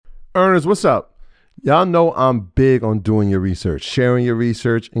Earners, what's up? Y'all know I'm big on doing your research, sharing your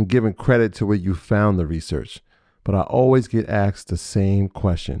research, and giving credit to where you found the research. But I always get asked the same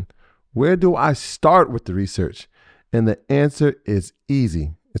question. Where do I start with the research? And the answer is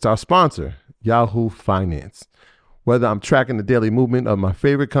easy. It's our sponsor, Yahoo Finance. Whether I'm tracking the daily movement of my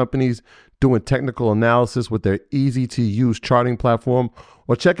favorite companies, doing technical analysis with their easy-to-use charting platform,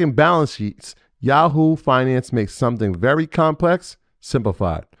 or checking balance sheets, Yahoo Finance makes something very complex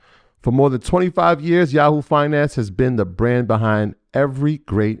simplified. For more than 25 years, Yahoo Finance has been the brand behind every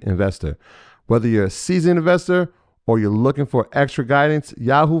great investor. Whether you're a seasoned investor or you're looking for extra guidance,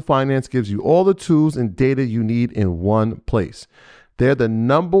 Yahoo Finance gives you all the tools and data you need in one place. They're the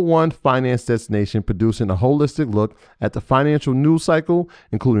 #1 finance destination, producing a holistic look at the financial news cycle,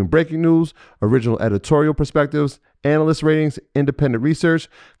 including breaking news, original editorial perspectives, analyst ratings, independent research,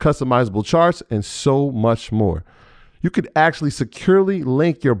 customizable charts, and so much more. You could actually securely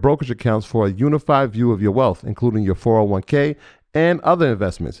link your brokerage accounts for a unified view of your wealth, including your 401k and other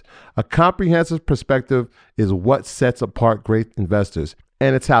investments. A comprehensive perspective is what sets apart great investors.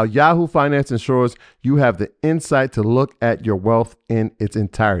 And it's how Yahoo Finance ensures you have the insight to look at your wealth in its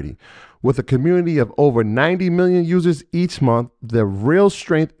entirety. With a community of over 90 million users each month, the real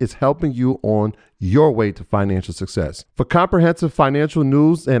strength is helping you on your way to financial success. For comprehensive financial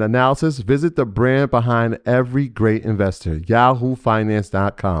news and analysis, visit the brand behind every great investor,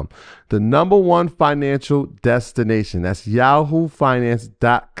 yahoofinance.com. The #1 financial destination. That's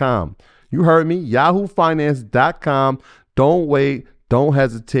yahoofinance.com. You heard me, yahoofinance.com. Don't wait. Don't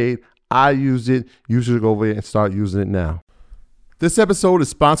hesitate. I used it. You should go over there and start using it now. This episode is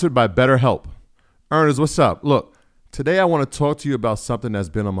sponsored by BetterHelp. Earners, what's up? Look, today I want to talk to you about something that's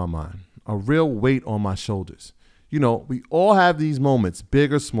been on my mind, a real weight on my shoulders. You know, we all have these moments,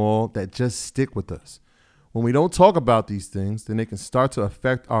 big or small, that just stick with us. When we don't talk about these things, then they can start to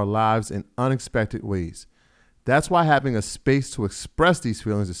affect our lives in unexpected ways. That's why having a space to express these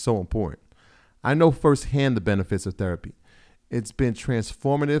feelings is so important. I know firsthand the benefits of therapy. It's been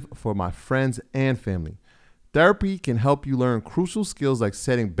transformative for my friends and family. Therapy can help you learn crucial skills like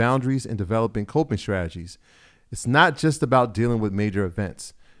setting boundaries and developing coping strategies. It's not just about dealing with major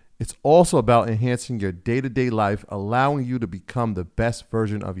events. It's also about enhancing your day-to-day life, allowing you to become the best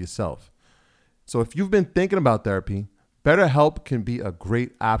version of yourself. So if you've been thinking about therapy, BetterHelp can be a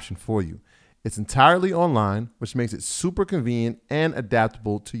great option for you. It's entirely online, which makes it super convenient and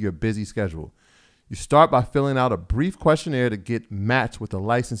adaptable to your busy schedule. You start by filling out a brief questionnaire to get matched with a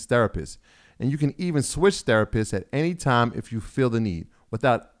licensed therapist. And you can even switch therapists at any time if you feel the need,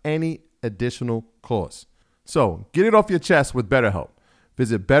 without any additional cost. So get it off your chest with BetterHelp.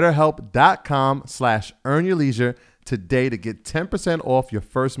 Visit BetterHelp.com/earnyourleisure today to get 10% off your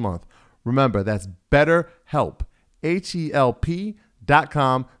first month. Remember, that's BetterHelp,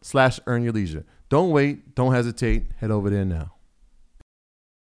 HELP.com/earnyourleisure. Don't wait, don't hesitate, head over there now.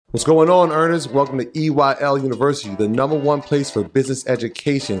 What's going on, earners? Welcome to EYL University, the #1 place for business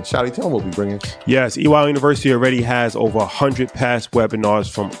education. Shawty, tell them what we're bringing. Yes, EYL University already has over 100 past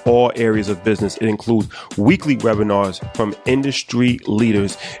webinars from all areas of business. It includes weekly webinars from industry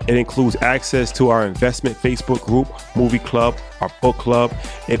leaders. It includes access to our investment Facebook group, movie club, our book club.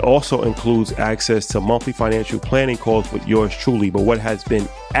 It also includes access to monthly financial planning calls with yours truly. But what has been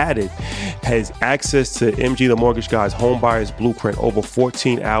added has access to MG the Mortgage Guy's Home Buyer's Blueprint, over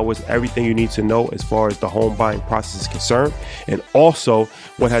 14 hours, everything you need to know as far as the home buying process is concerned. And also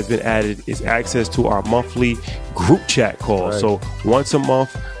what has been added is access to our monthly group chat calls. Right. So once a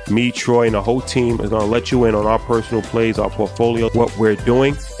month, me, Troy, and the whole team is going to let you in on our personal plays, our portfolio, what we're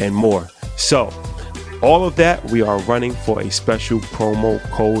doing, and more. So all of that, we are running for a special promo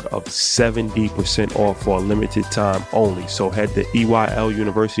code of 70% off for a limited time only. So head to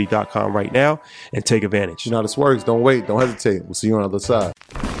EYLUniversity.com right now and take advantage. You know how this works. Don't wait. Don't hesitate. We'll see you on the other side.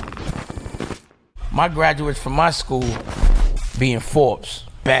 My graduates from my school being Forbes.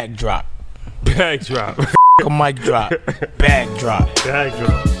 Bag drop. Bag drop. A mic drop. Bag drop. Bag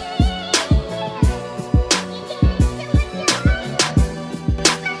drop.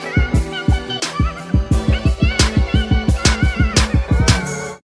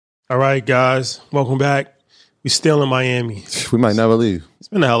 All right, guys, welcome back. We're still in Miami. We might never leave. It's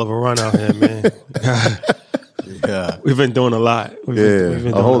been a hell of a run out here, man. Yeah, we've been doing a lot. We've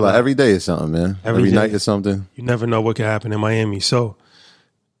been a whole lot. Every day is something, man. Every night is something. You never know what could happen in Miami. So,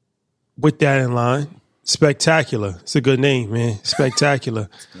 with that in line, Spectacular. It's a good name, man. Spectacular.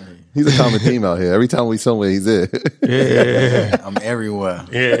 He's a common theme out here. Every time we somewhere, he's there. Yeah. I'm everywhere.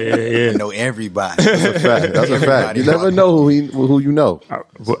 Yeah. I know everybody. That's a fact. That's a fact. You never know who you know.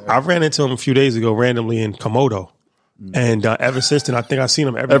 I ran into him a few days ago randomly in Komodo. And ever since then, I think I've seen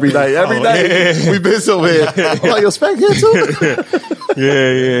him every night. We've been so weird. I'm like, yo, Spec here too?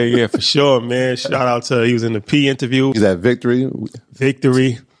 Yeah, for sure, man. Shout out to, he was in the P interview. He's at Victory.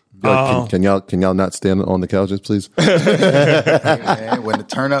 Yo, can y'all not stand on the couches, please? Man, when the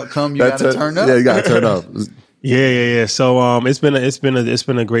turnout come, you gotta turn up. Yeah, you gotta turn up. Yeah. So it's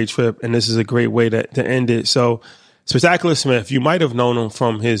been a great trip, and this is a great way to end it. So Spectacular Smith, you might have known him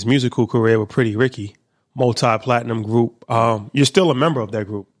from his musical career with Pretty Ricky, multi-platinum group. You're still a member of that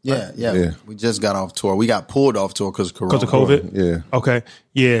group. Yeah. We just got off tour. We got pulled off tour because of Corona. Because of COVID? Yeah. Okay.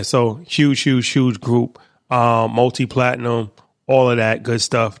 Yeah. So huge group, multi-platinum, all of that good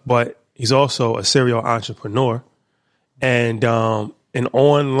stuff. But he's also a serial entrepreneur and an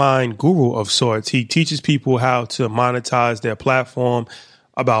online guru of sorts. He teaches people how to monetize their platform,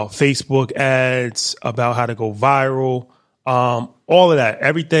 about Facebook ads, about how to go viral, all of that,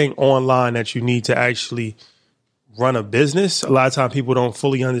 everything online that you need to actually run a business. A lot of times people don't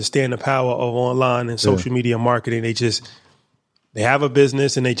fully understand the power of online and social media marketing. They have a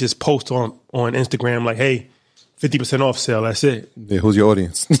business and they just post on Instagram like, hey, 50% off sale. That's it. Yeah, who's your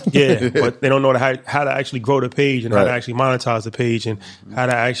audience? Yeah, but they don't know how to actually grow the page and how to actually monetize the page and how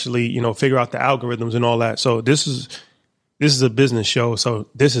to actually, figure out the algorithms and all that. So this is a business show. So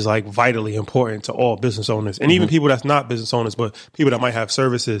this is like vitally important to all business owners and even people that's not business owners, but people that might have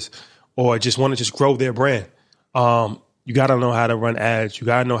services or just want to just grow their brand. You got to know how to run ads. You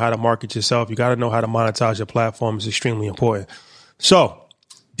got to know how to market yourself. You got to know how to monetize your platform. It's extremely important. So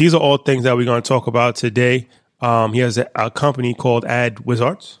these are all things that we're going to talk about today. He has a company called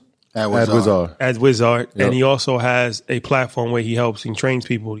AdWizards. AdWizard. Yep. And he also has a platform where he helps and trains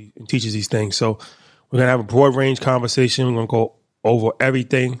people and teaches these things. So we're going to have a broad range conversation. We're going to go over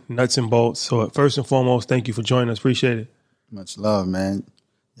everything, nuts and bolts. So first and foremost, thank you for joining us. Appreciate it. Much love, man.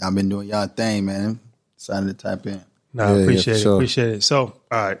 Y'all been doing y'all thing, man. Excited to type in. Appreciate it. Sure. Appreciate it. So,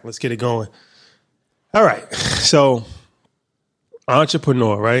 all right, let's get it going. All right. So,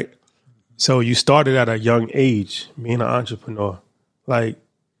 entrepreneur, right? So you started at a young age being an entrepreneur. Like,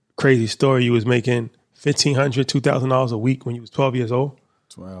 crazy story. You was making $1,500, $2,000 a week when you was 12 years old?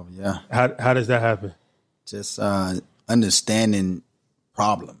 12, yeah. How does that happen? Just understanding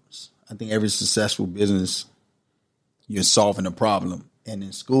problems. I think every successful business, you're solving a problem. And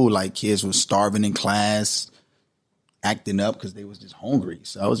in school, like, kids were starving in class, acting up because they was just hungry.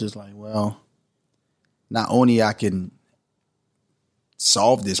 So I was just like, well, not only I can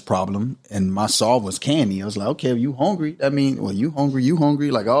solve this problem, and my solve was candy. I was like, okay, if you hungry, that mean, well, you hungry.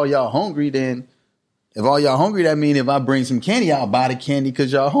 Like, all y'all hungry, then if all y'all hungry, that mean if I bring some candy, I'll buy the candy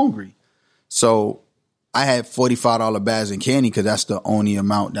because y'all hungry. So I had $45 bags of candy because that's the only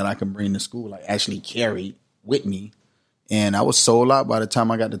amount that I can bring to school, like actually carry with me. And I was sold out by the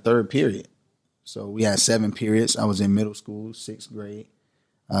time I got to third period. So we had 7 periods. I was in middle school, 6th grade,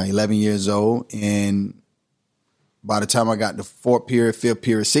 11 years old. And by the time I got to 4th period, 5th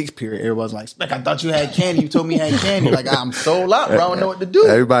period, 6th period, everybody's like, Spec, I thought you had candy. You told me you had candy. Like, I'm sold out, bro. I don't know what to do.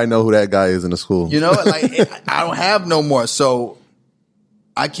 Everybody know who that guy is in the school. Like, I don't have no more. So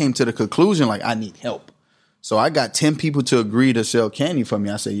I came to the conclusion, like, I need help. So I got 10 people to agree to sell candy for me.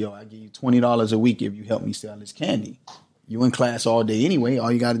 I said, yo, I give you $20 a week if you help me sell this candy. You in class all day anyway.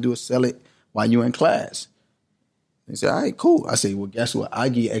 All you got to do is sell it while you in class. They said, all right, cool. I say, well, guess what? I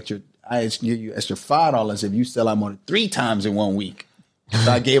give you extra $5 if you sell out more than 3 times in 1 week.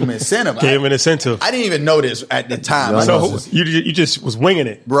 So I gave him an incentive. Gave him an incentive. I didn't even know this at the time. So you just was winging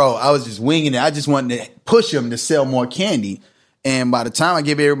it. Bro, I was just winging it. I just wanted to push him to sell more candy. And by the time I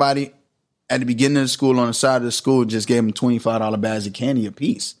gave everybody at the beginning of the school, on the side of the school, just gave them $25 bags of candy a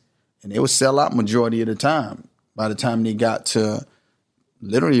piece. And they would sell out majority of the time. By the time they got to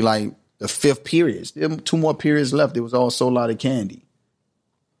literally like the 5th periods, there were 2 more periods left. It was all sold out of candy.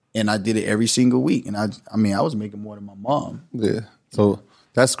 And I did it every single week. And I was making more than my mom. Yeah. So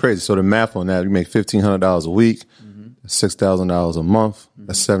that's crazy. So the math on that, you make $1,500 a week, $6,000 a month.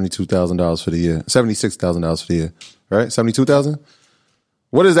 That's $72,000 for the year. $76,000 for the year, right? $72,000.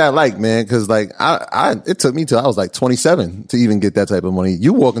 What is that like, man? Because like it took me till I was like 27 to even get that type of money.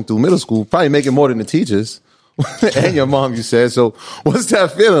 You walking through middle school, probably making more than the teachers and your mom. You said. So what's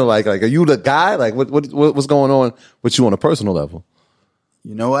that feeling like? Like, are you the guy? Like, what's going on with you on a personal level?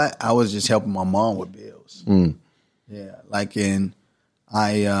 You know what? I was just helping my mom with bills. Yeah, like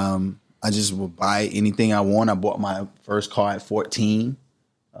I just would buy anything I want. I bought my first car at 14.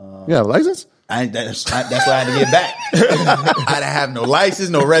 You have a license? That's why I had to get back. I didn't have no license,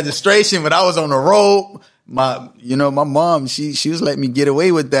 no registration, but I was on the road. My mom, she was letting me get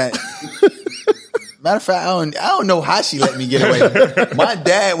away with that. Matter of fact, I don't know how she let me get away. My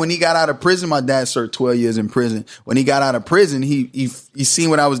dad, when he got out of prison, my dad served 12 years in prison. When he got out of prison, he seen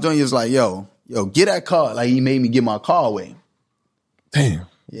what I was doing. He was like, yo, get that car. Like, he made me give my car away. Damn.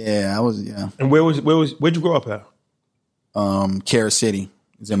 Yeah, yeah. And where'd you grow up at? Carol City.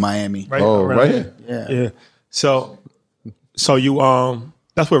 It's in Miami. Right. Oh, around right here. here. Yeah. Yeah. So you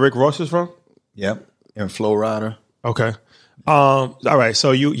that's where Rick Ross is from? Yep. In Florida. Okay. All right.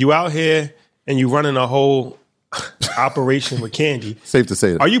 So you out here and you running a whole operation with candy. Safe to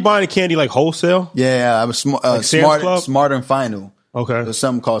say that. Are you buying the candy like wholesale? Yeah, I was Sam's Club? Smart and Final. Okay. There's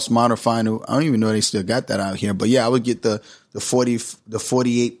something called Smarter Final. I don't even know they still got that out here. But yeah, I would get the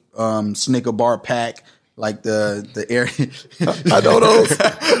 48 Snicker bar pack, like the area. I know those.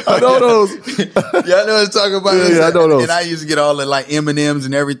 I know those. Yeah, I know what I'm talking about. Yeah, I know those. And I used to get all the like M&Ms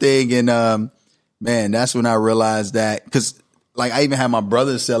and everything. And man, that's when I realized that, because like I even had my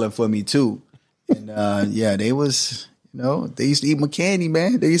brothers selling for me too. And yeah, they was, they used to eat my candy,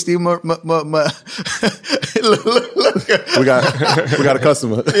 man. They used to eat my look. We got a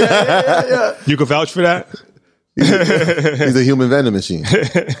customer. Yeah. You can vouch for that? He's a human vending machine.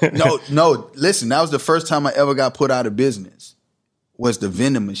 No. Listen, that was the first time I ever got put out of business. Was the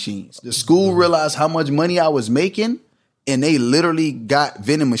vending machines. The school realized how much money I was making, and they literally got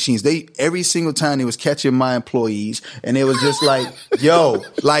vending machines. Every single time they was catching my employees, and it was just like, yo,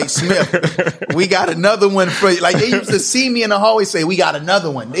 like, Smith, we got another one for you. Like, they used to see me in the hallway say, we got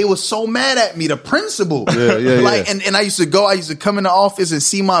another one. They were so mad at me, the principal. Yeah. And I used to come in the office and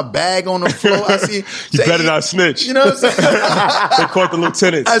see my bag on the floor. I see, You better not snitch. you know what I'm saying? They caught the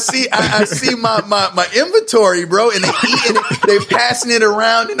lieutenants. I see my inventory, bro, and they eating it. They passing it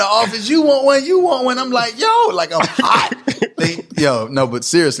around in the office. You want one? I'm like, yo, like I'm hot. But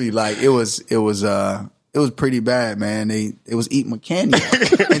seriously, like it was pretty bad, man. It was eating my candy out.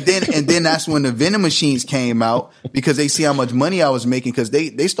 and then that's when the vending machines came out, because they see how much money I was making, because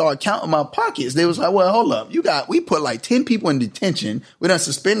they started counting my pockets. They was like, well, hold up, we put like 10 people in detention. We done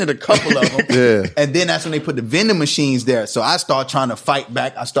suspended a couple of them. Yeah. And then that's when they put the vending machines there. So I started trying to fight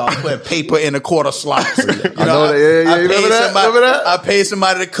back. I started putting paper in the quarter slots. You know, Yeah. You remember that? I paid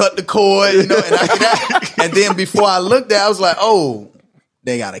somebody to cut the cord, and then before I looked at it, I was like, oh,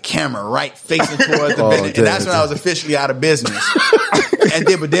 they got a camera right facing towards the vending. And that's when I was officially out of business.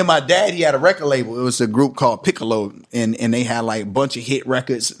 But then my dad, he had a record label. It was a group called Piccolo, and they had like a bunch of hit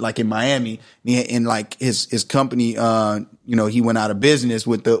records like in Miami. And like his company, he went out of business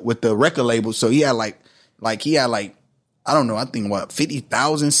with the record label. So he had like I don't know, I think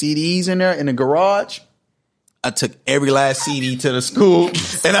 50,000 CDs in there in the garage. I took every last CD to the school,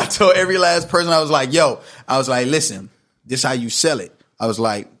 and I told every last person, I was like, listen, this is how you sell it. I was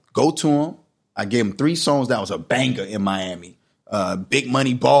like, go to them. I gave them 3 songs that was a banger in Miami. Big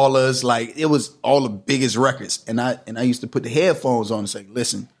Money Ballers, like it was all the biggest records. And I used to put the headphones on and say,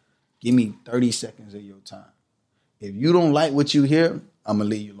 listen, give me 30 seconds of your time. If you don't like what you hear, I'm gonna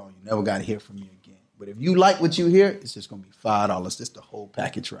leave you alone. You never gotta hear from me again. But if you like what you hear, it's just gonna be $5. That's the whole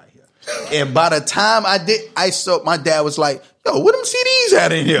package right here. And by the time I sold, my dad was like, yo, what them CDs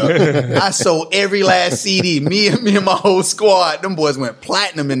had in here? I sold every last CD. Me and my whole squad, them boys went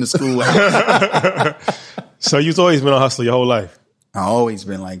platinum in the schoolhouse. So you've always been a hustler your whole life? I always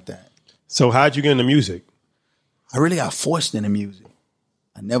been like that. So how'd you get into music? I really got forced into music.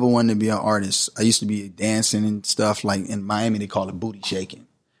 I never wanted to be an artist. I used to be dancing and stuff. Like in Miami, they call it booty shaking.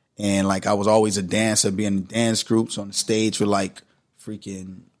 And like I was always a dancer, being in dance groups on the stage with like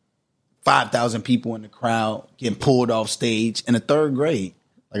freaking 5,000 people in the crowd, getting pulled off stage in the 3rd grade.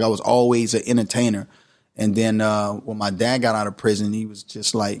 Like I was always an entertainer. And then when my dad got out of prison, he was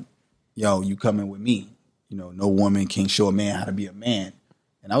just like, yo, you coming with me. No woman can show a man how to be a man.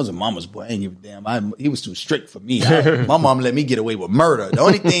 And I was a mama's boy. I ain't give a damn. He was too strict for me. My mom let me get away with murder. The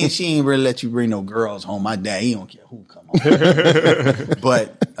only thing, she ain't really let you bring no girls home. My dad, he don't care who come home.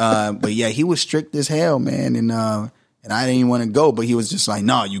 But yeah, he was strict as hell, man. And I didn't even want to go, but he was just like,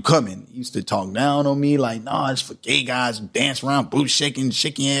 nah, you coming. He used to talk down on me like, nah, it's for gay guys, dance around, boot shaking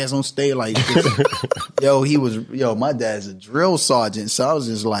ass on stage. Like, my dad's a drill sergeant. So I was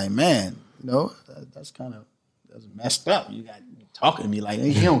just like, man, that's messed up. You got talking to me like,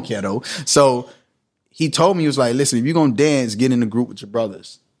 he don't care though. So he told me, he was like, listen, if you're going to dance, get in a group with your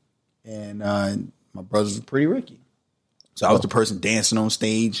brothers. And my brothers were pretty Ricky. So I was the person dancing on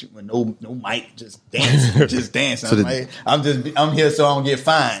stage with no mic, just dancing. So I'm here so I don't get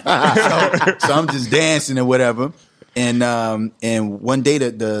fined. so I'm just dancing or whatever. And one day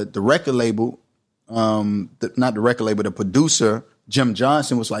the record label, not the record label, the producer, Jim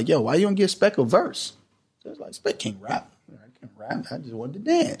Johnson, was like, yo, why you don't give Speck a verse? So I was like, Speck can't rap. I just wanted to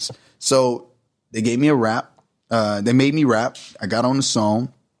dance. So they gave me a rap. They made me rap. I got on the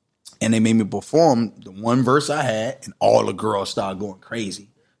song, and they made me perform the one verse I had, and all the girls started going crazy.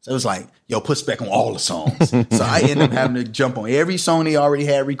 So it was like, yo, put spec on all the songs. So I ended up having to jump on every song they already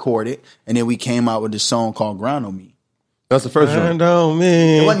had recorded, and then we came out with this song called Grind on Me. That's the first one. Grind on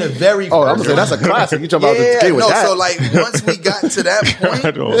me. It wasn't the very first Oh, I'm gonna say that's a classic. You talking about the kid with that? So like once we got to that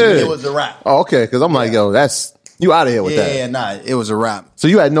point, Yeah. it was a rap. Oh, okay. Because I'm like, yo, that's you out of here with that. Yeah, nah, it was a rap. So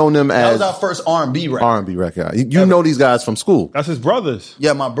you had known them That as was our first R&B rap. R&B record. You know these guys from school. That's his brothers.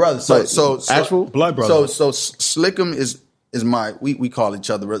 Yeah, my brother. So actual blood brother. So Slickum is my we call each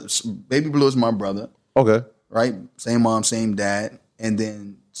other brothers. Baby Blue is my brother, Okay. right? Same mom, same dad, and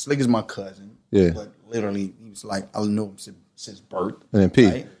then Slick is my cousin. Yeah. But literally, he was like I knew him since birth. And then P.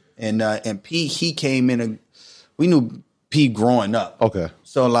 right? And P, he came in. We knew P growing up. Okay.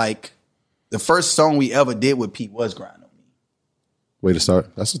 So like, the first song we ever did with P was "Grind on Me." Way to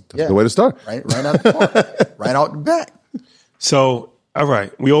start. That's Yeah. the way to start. Right out the park, right out the back. So, all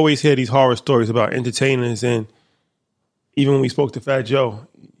right, we always hear these horror stories about entertainers, and even when we spoke to Fat Joe,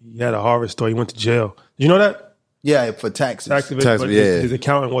 he had a horror story. He went to jail. Did you know that? Yeah, for taxes. Taxes, Tax, but yeah. his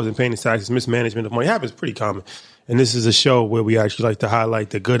accountant wasn't paying his taxes. Mismanagement of money happens pretty common. And this is a show where we actually like to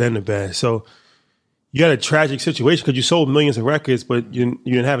highlight the good and the bad. So you had a tragic situation because you sold millions of records, but you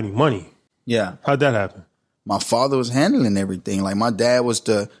didn't have any money. Yeah. How'd that happen? My father was handling everything. Like, my dad was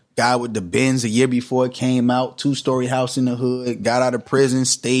the guy with the Benz a year before it came out, 2-story house in the hood, got out of prison,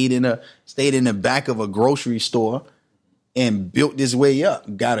 stayed in the back of a grocery store and built his way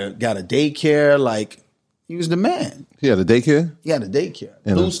up. Got a daycare. Like, he was the man. He had a daycare? He had a daycare.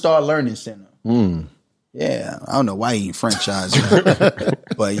 Yeah. Blue Star Learning Center. Yeah, I don't know why he ain't franchised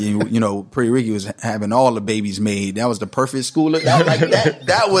that. But you know, Pretty Ricky was having all the babies made. That was the perfect school.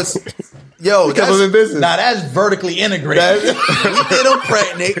 That was, yo, kept them in business. Now that's vertically integrated. We get them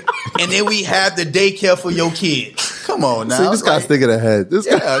pregnant, and then we have the daycare for your kids. Come on now. See, this guy's thinking ahead. This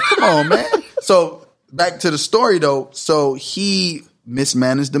guy. Yeah, come on, man. So back to the story though. So he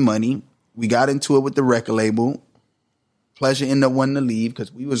mismanaged the money. We got into it with the record label. Pleasure ended up wanting to leave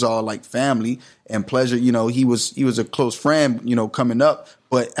because we was all like family, and Pleasure, you know, he was a close friend, you know, coming up.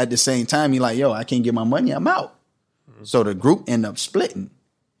 But at the same time, he like, yo, I can't get my money, I'm out. So the group ended up splitting,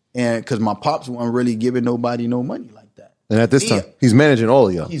 and because my pops wasn't really giving nobody no money like that. And at this time, he's managing all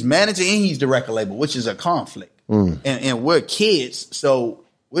of y'all. He's managing and he's the record label, which is a conflict. And we're kids, so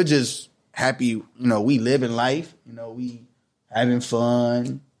we're just happy, you know, we living life, you know, we having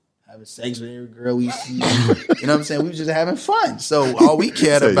fun. Having sex with every girl we see. You know what I'm saying? We was just having fun. So all we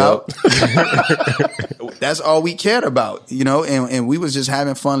cared about, that's all we cared about, you know? And we was just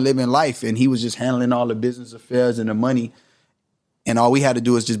having fun living life. And he was just handling all the business affairs and the money. And all we had to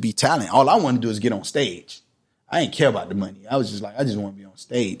do is just be talent. All I wanted to do is get on stage. I didn't care about the money. I was just like, I just want to be on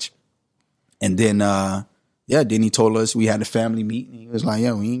stage. And then, then he told us we had a family meeting. He was like,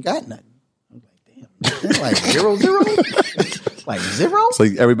 yo, we ain't got nothing. I was like, damn, that's like 0-0? Like 0? So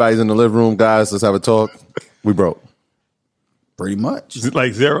everybody's in the living room, guys. Let's have a talk. We broke. Pretty much. Is it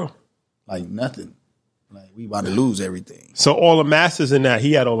like zero? Like nothing. Like we about to lose everything. So all the masters in that,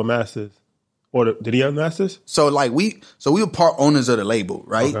 he had all the masters. Or did he have masters? So like we were part owners of the label,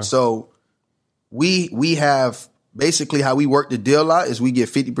 right? Okay. So we have basically how we work the deal out is we get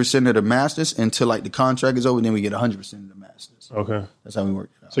 50% of the masters until like the contract is over, then we get 100% of the masters. Okay. That's how we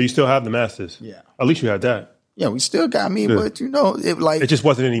work it out. So you still have the masters? Yeah. At least you had that. Yeah, we still got me, but you know, it just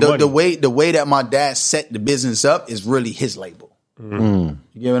wasn't any the money. The way that my dad set the business up is really his label. You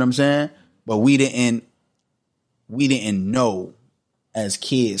get what I'm saying? But we didn't know as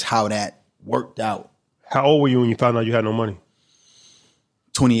kids how that worked out. How old were you when you found out you had no money?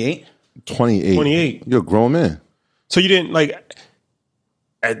 28. 28. 28. You're a grown man. So you didn't like.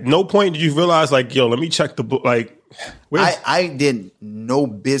 At no point did you realize like, yo, let me check the book. Like, I did no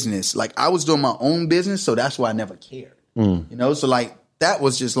business. Like I was doing my own business, so that's why I never cared. You know, so like that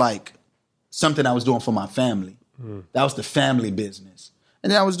was just like something I was doing for my family. That was the family business,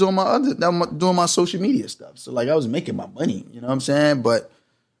 and then I was doing my social media stuff. So like I was making my money. You know what I'm saying? But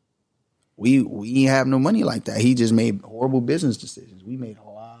we have no money like that. He just made horrible business decisions. We made a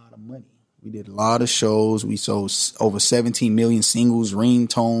lot of money. We did a lot of shows. We sold over 17 million singles,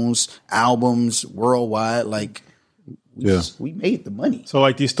 ringtones, albums worldwide. Like. We made the money. So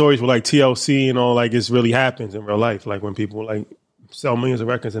like these stories with like TLC and all, like it really happens in real life. Like when people like sell millions of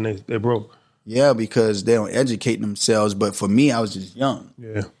records and they broke. Yeah, because they don't educate themselves. But for me, I was just young.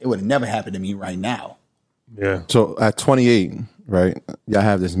 Yeah. It would have never happened to me right now. Yeah. So at 28, right, y'all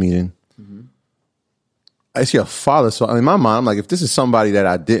have this meeting. It's your father. So in my mind, I'm like, if this is somebody that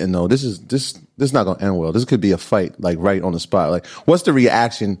I didn't know, this is not going to end well. This could be a fight, like right on the spot. Like, what's the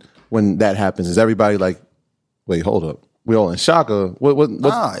reaction when that happens? Is everybody like, wait, hold up, we all in shock? Or what?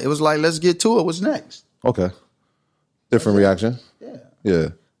 Nah, it was like, let's get to it. What's next? Okay, different reaction. Yeah.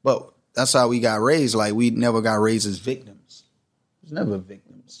 But that's how we got raised. Like, we never got raised as victims. It was never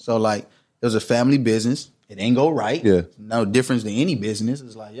victims. So, like, it was a family business. It ain't go right. Yeah. No difference than any business.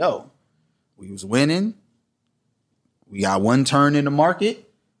 It's like, yo, we was winning. We got one turn in the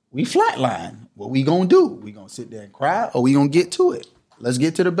market. We flatline. What we gonna do? We gonna sit there and cry, or we gonna get to it? Let's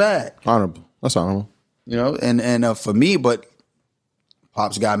get to the bag. Honorable. That's honorable. You know, and for me, but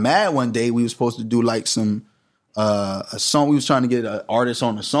Pops got mad one day. We was supposed to do like some a song. We was trying to get an artist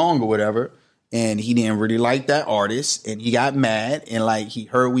on a song or whatever, and he didn't really like that artist, and he got mad, and like he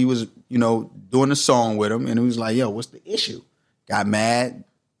heard we was, you know, doing a song with him, and he was like, yo, what's the issue? Got mad,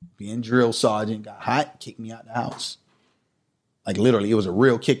 being drill sergeant, got hot, kicked me out the house. Like, literally, it was a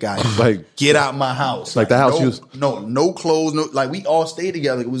real kick out. Like, get out my house. Like the house you was... No clothes. No, like, we all stayed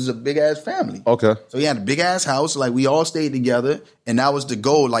together. It was a big ass family. Okay. So he had a big ass house. Like, we all stayed together, and that was the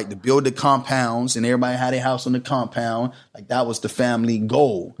goal. Like, to build the compounds, and everybody had their house on the compound. Like, that was the family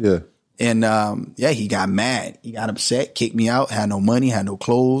goal. Yeah. And he got mad. He got upset, kicked me out. Had no money, had no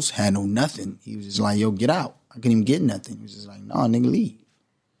clothes, had no nothing. He was just like, "Yo, get out." I couldn't even get nothing. He was just like, "Nah, nigga, leave."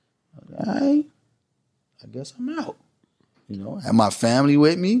 I was like, all right, I guess I'm out. You know, had my family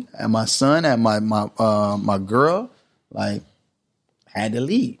with me, had my son, had my girl. Like, had to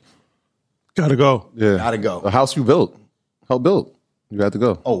leave. Gotta go. Yeah. Gotta go. The house you built, helped build. You had to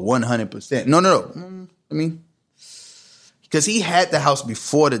go. Oh, 100%. No. I mean, because he had the house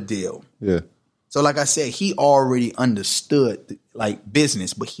before the deal. Yeah. So, like I said, he already understood like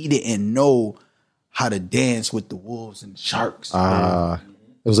business, but he didn't know how to dance with the wolves and sharks.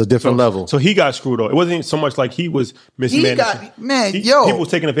 It was a different level. So he got screwed up. It wasn't even so much like he was mismanaged. People was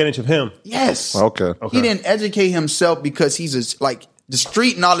taking advantage of him. Yes. Okay. He didn't educate himself because like the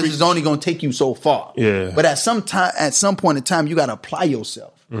street knowledge is only going to take you so far. Yeah. But at some point in time, you got to apply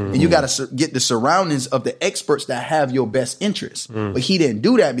yourself. Mm-hmm. And you got to get the surroundings of the experts that have your best interests. Mm. But he didn't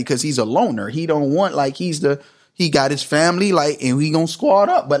do that because he's a loner. He don't want like he got his family like and he gonna squad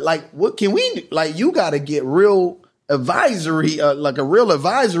up. But like what can we do? Like you got to get real advisory, like a real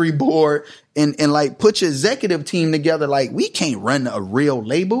advisory board and like put your executive team together. Like we can't run a real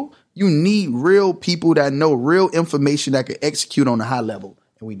label. You need real people that know real information that could execute on a high level.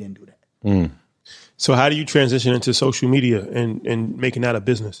 And we didn't do that. Mm. So how do you transition into social media and making that a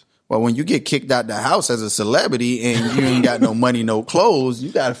business? Well, when you get kicked out the house as a celebrity and you ain't got no money, no clothes, you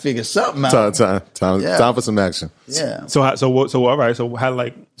got to figure something out. Time for some action. Yeah. So all right. So how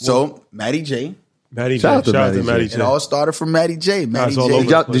Matty J. Shout out to Matty J. It all started from Matty J.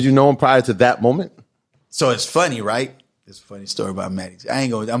 Did you know him prior to that moment? So it's funny, right? It's a funny story about Matty J. I'm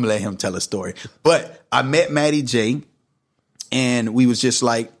gonna let him tell a story. But I met Matty J. and we was just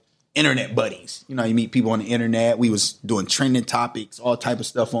like internet buddies. You know, you meet people on the internet. We was doing trending topics, all type of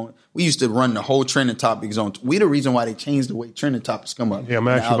stuff on. We used to run the whole trending topics on. We the reason why they changed the way trending topics come up. Yeah, I'm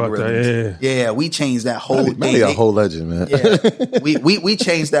actually about that. Yeah, we changed that whole thing. Matty a whole legend, man. Yeah, we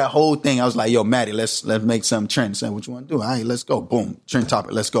changed that whole thing. I was like, yo, Matty, let's make something trend. Say, what you want to do? All right, let's go. Boom, trend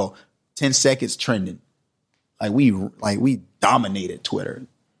topic. Let's go. 10 seconds trending. Like we dominated Twitter.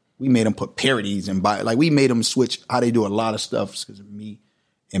 We made them put parodies and we made them switch how they do a lot of stuff because of me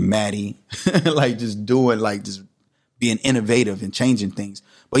and Matty, like just being innovative and changing things.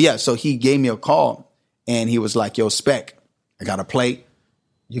 But yeah, so he gave me a call and he was like, yo, Spec, I got a plate.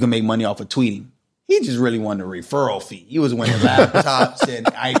 You can make money off of tweeting. He just really wanted a referral fee. He was winning laptops and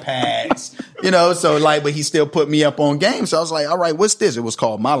iPads, you know, so but he still put me up on game. So I was like, all right, what's this? It was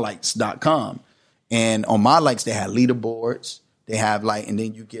called mylikes.com. And on My Likes, they had leaderboards. They have and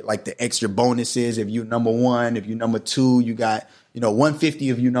then you get the extra bonuses. If you're number one, if you're number two, you got,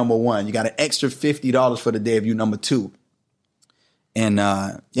 $150 if you're number one. You got an extra $50 for the day if you're number two. And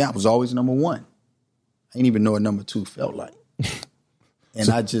I was always number one. I didn't even know what number two felt like. And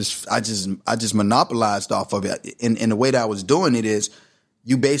I just monopolized off of it. And the way that I was doing it is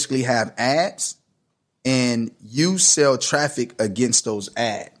you basically have ads and you sell traffic against those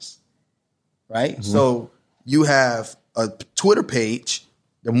ads. Right? Mm-hmm. So you have a Twitter page.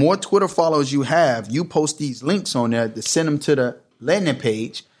 The more Twitter followers you have, you post these links on there to send them to the landing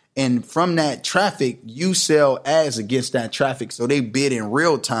page. And from that traffic, you sell ads against that traffic. So they bid in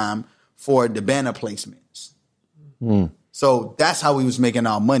real time for the banner placements. Mm. So that's how we was making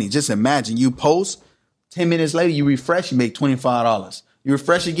our money. Just imagine you post, 10 minutes later, you refresh, you make $25. You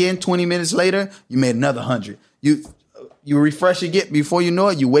refresh again, 20 minutes later, you made another $100. You refresh again, before you know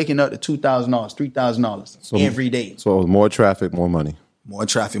it, you're waking up to $2,000, $3,000 every day. So more traffic, more money. More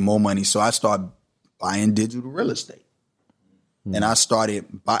traffic, more money. So I started buying digital real estate. And I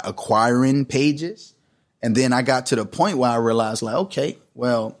started by acquiring pages. And then I got to the point where I realized, like, okay,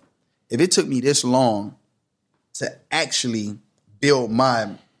 well, if it took me this long to actually build my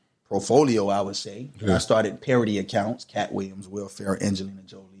portfolio, I would say, I started parody accounts, Cat Williams, Will Ferrell, Angelina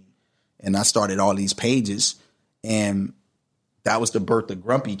Jolie. And I started all these pages. And that was the birth of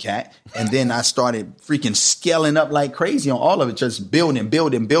Grumpy Cat. And then I started freaking scaling up like crazy on all of it, just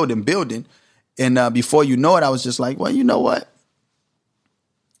building. And before you know it, I was just like, well, you know what?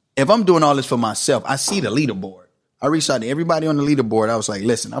 If I'm doing all this for myself, I see the leaderboard. I reached out to everybody on the leaderboard. I was like,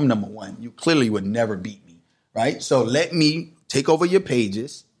 listen, I'm number one. You clearly would never beat me, right? So let me take over your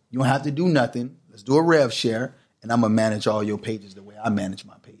pages. You don't have to do nothing. Let's do a rev share, and I'm going to manage all your pages the way I manage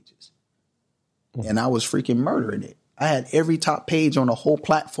my pages. And I was freaking murdering it. I had every top page on the whole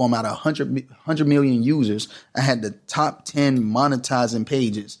platform out of 100 million users. I had the top 10 monetizing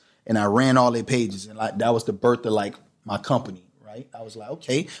pages, and I ran all their pages. And like that was the birth of like my company, right? I was like,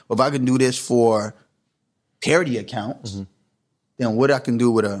 okay, well, if I can do this for parody accounts, then what I can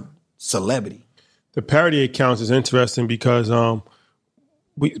do with a celebrity. The parody accounts is interesting because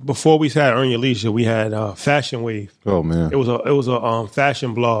before we had Earn Your Leisure, we had Fashion Wave. Oh man, it was a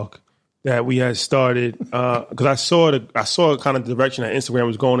fashion blog that we had started because I saw kind of the direction that Instagram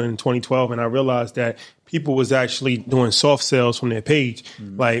was going in 2012, and I realized that people was actually doing soft sales from their page.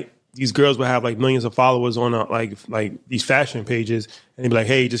 Like these girls would have like millions of followers on like these fashion pages, and they'd be like,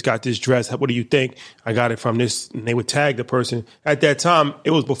 "Hey, just got this dress. What do you think? I got it from this." And they would tag the person. At that time,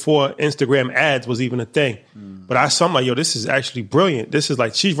 it was before Instagram ads was even a thing. But I'm like, yo, this is actually brilliant. This is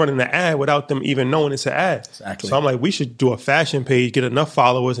like she's running the ad without them even knowing it's an ad. Exactly. So I'm like, we should do a fashion page, get enough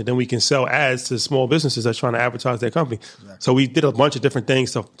followers, and then we can sell ads to small businesses that's trying to advertise their company. Exactly. So we did a bunch of different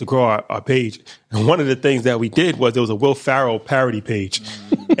things to grow our page. And one of the things that we did was there was a Will Ferrell parody page.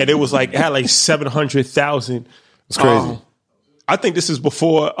 And it was like, it had like 700,000. It's crazy. I think this is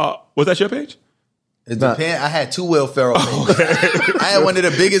before, was that your page? It depends. I had 2 Will Ferrell pages. I had one of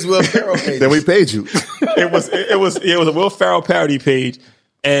the biggest Will Ferrell pages. Then we paid you. It was a Will Ferrell parody page,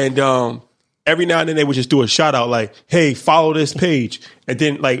 and every now and then they would just do a shout out like, "Hey, follow this page," and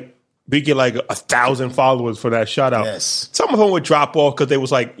then like we get like 1,000 followers for that shout out. Yes. Some of them would drop off because they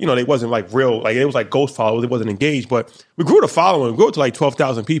was like, they wasn't like real, like it was like ghost followers. It wasn't engaged, but we grew the following. We grew it to like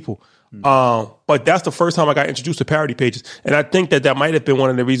 12,000 people. But that's the first time I got introduced to parody pages, and I think that might have been one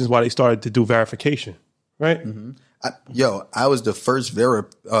of the reasons why they started to do verification, right? I was the first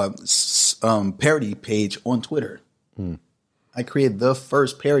parody page on Twitter. I created the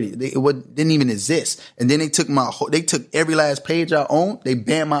first parody. It didn't even exist. And then they took every last page I owned. They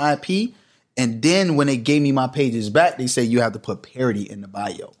banned my IP. And then when they gave me my pages back, they said you have to put parody in the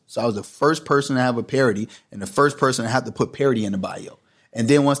bio. So I was the first person to have a parody and the first person to have to put parody in the bio. And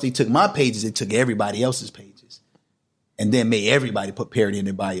then once they took my pages, they took everybody else's pages and then made everybody put parody in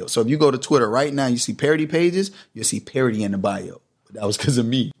their bio. So if you go to Twitter right now, you see parody pages, you'll see parody in the bio. But that was because of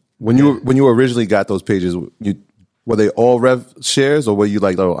me. When you originally got those pages, were they all rev shares, or were you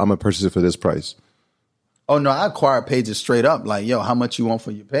like, "Oh, I'm gonna purchase it for this price"? Oh no, I acquired pages straight up. Like, yo, how much you want for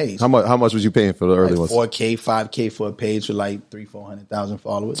your page? How much was you paying for the early ones? 4K, 5K for a page with like 400,000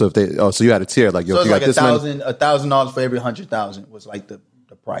 followers. So so you had a tier, like, yo, so if you like got this $1,000 for every 100,000 was like the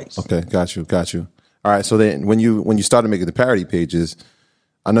price. Okay, got you. All right, so then when you started making the parody pages,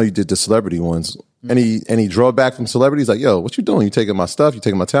 I know you did the celebrity ones. Any drawback from celebrities? Like, yo, what you doing? You taking my stuff? You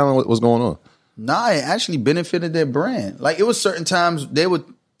taking my talent? What's going on? Nah, it actually benefited their brand. Like, it was certain times they would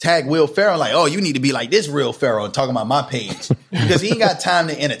tag Will Ferrell like, "Oh, you need to be like this Will Ferrell," talking about my page because he ain't got time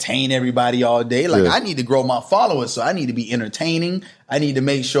to entertain everybody all day. Like, I need to grow my followers, so I need to be entertaining. I need to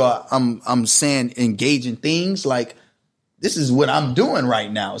make sure I'm saying engaging things. Like, this is what I'm doing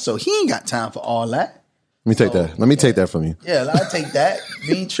right now. So he ain't got time for all that. Let me take that. Let me take that from you. Yeah, I take that.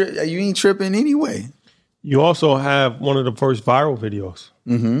 You ain't tripping anyway. You also have one of the first viral videos.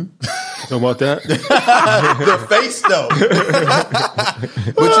 Talk about that. The face though.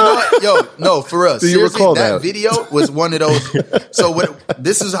 But you know what? Yo, no, for us. Do you seriously, recall that video was one of those. So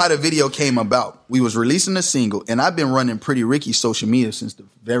this is how the video came about. We was releasing a single, and I've been running Pretty Ricky social media since the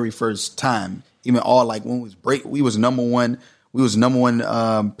very first time. Even all like when we was number one. We was number one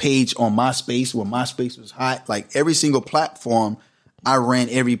page on MySpace when MySpace was hot. Like every single platform, I ran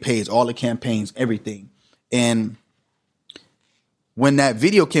every page, all the campaigns, everything. And when that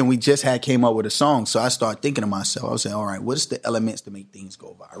video came, we just came up with a song. So I started thinking to myself, I was saying, all right, what's the elements to make things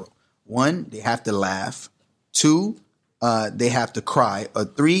go viral? 1, they have to laugh. 2, they have to cry. Or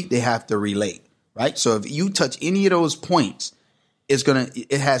 3, they have to relate, right? So if you touch any of those points, it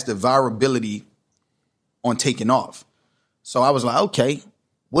has the virality on taking off. So I was like, okay,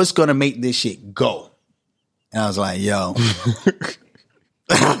 what's going to make this shit go? And I was like, yo.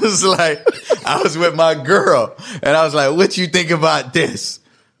 I was with my girl. And I was like, what you think about this?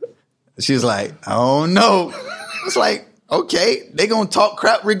 She was like, I don't know. I was like, okay, they gonna talk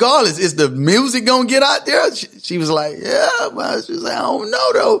crap regardless. Is the music gonna get out there? She was like, yeah. But she was like, I don't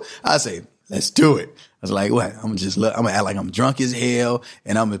know though. I say, let's do it. I was like, what? I'm gonna act like I'm drunk as hell,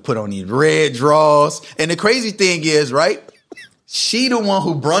 and I'm gonna put on these red draws. And the crazy thing is, right? She the one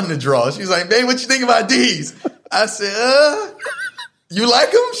who brung the draws. She's like, babe, what you think about these? I said, you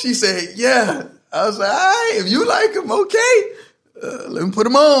like them? She said, yeah. I was like, all right, if you like them, okay. Let me put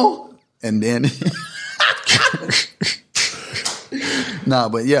them on. And then, nah,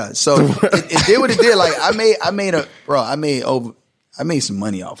 but yeah. So it did what it did. Like I made some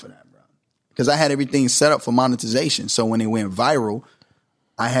money off of that, bro. Because I had everything set up for monetization. So when it went viral,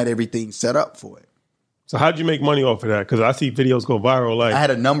 I had everything set up for it. So how'd you make money off of that? Because I see videos go viral. Like I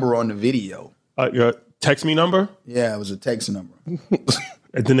had a number on the video. Your text me number? Yeah, it was a text number.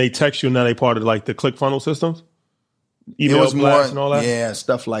 And then they text you, and now they part of like the ClickFunnels systems? Email blast and all that? Yeah,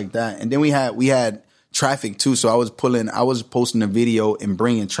 stuff like that. And then we had traffic too. So I was posting a video and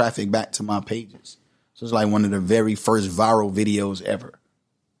bringing traffic back to my pages. So it's like one of the very first viral videos ever.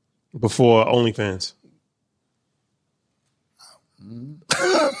 Before OnlyFans.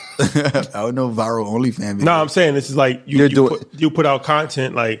 I don't know viral OnlyFans video. No, I'm saying this is like you put out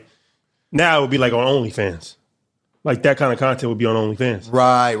content like now it would be like on OnlyFans. Like that kind of content would be on OnlyFans.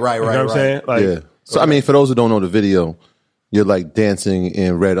 Right. You know what I'm saying? Like, yeah. So I mean, for those who don't know the video, you're like dancing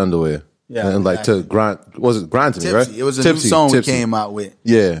in red underwear. Yeah, and like exactly. to grind. Was it Grind to Me, right? It was a new song we came out with.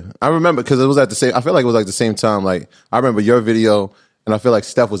 Yeah, I remember because it was at the same. I feel like it was like the same time. Like I remember your video, and I feel like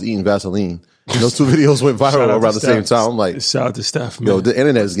Steph was eating Vaseline. And those two videos went viral around the same time. I'm like, shout out to Steph, man. Yo, the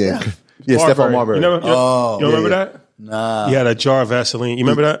internet is getting Stephon Marbury. You remember that? Nah. He had a jar of Vaseline. You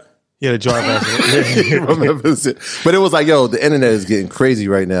remember that? He had a jar of Vaseline. But it was like, yo, the internet is getting crazy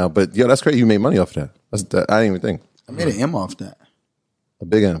right now. But yo, that's crazy. You made money off that. I didn't even think. I made an M off that. A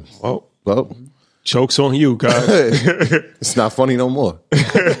big M. Well, joke's on you, guys. It's not funny no more.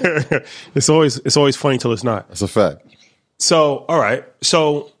 It's always funny till it's not. That's a fact. So, all right.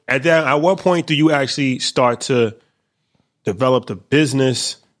 So at what point do you actually start to develop the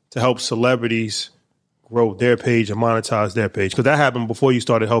business to help celebrities grow their page and monetize their page? Because that happened before you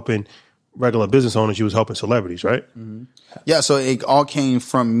started helping regular business owners. You was helping celebrities, right? Mm-hmm. Yeah, so it all came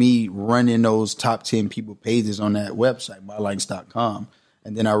from me running those top 10 people pages on that website, mylikes.com.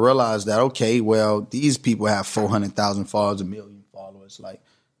 And then I realized that, okay, well, these people have 400,000 followers, 1 million followers. Like,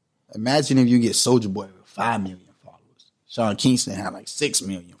 imagine if you get Soulja Boy with 5 million followers. Sean Kingston had like 6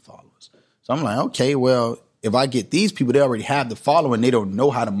 million followers. So I'm like, okay, well, if I get these people, they already have the following, they don't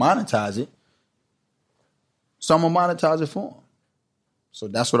know how to monetize it. So I'm going to monetize it for them. So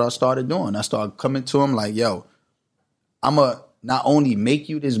that's what I started doing. I started coming to them like, yo, I'm going to not only make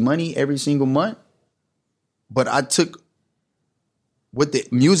you this money every single month, but I took what the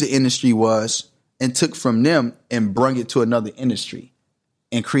music industry was and took from them and brung it to another industry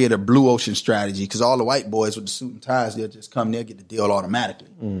and create a blue ocean strategy. Because all the white boys with the suit and ties, they'll just come there, get the deal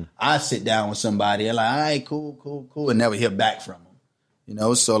automatically. I sit down with somebody, they're like, all right, cool, and never hear back from them. You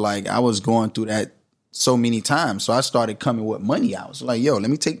know, so like I was going through that so many times. So I started coming with money. I was like, yo, let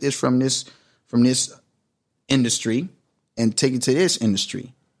me take this from this industry and take it to this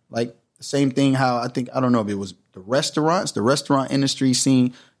industry. Like the same thing how I don't know if it was the restaurant industry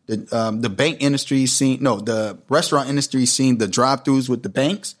seen the bank industry seen, the restaurant industry seen the drive-thrus with the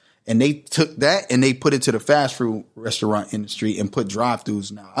banks, and they took that and they put it to the fast food restaurant industry and put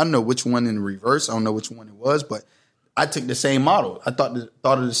drive-thrus now. I don't know which one in the reverse. I don't know which one it was, but I took the same model. I thought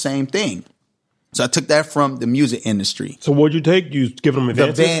of the same thing. So I took that from the music industry. So what'd you take? You giving them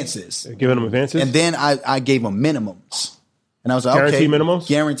advances? Advances. Giving them advances? And then I gave them minimums. And I was like, guaranteed okay. Minimums?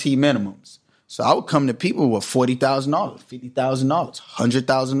 Guaranteed minimums. So I would come to people with $40,000, $50,000,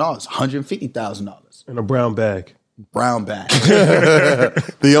 $100,000, $150,000. In a brown bag. Brown bag.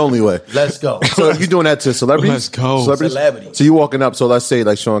 The only way. Let's go. So you doing that to celebrities? Let's go. Celebrities. So you walking up, so let's say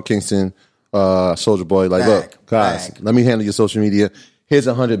like Sean Kingston, Soulja Boy, like, look, guys, let me handle your social media. Here's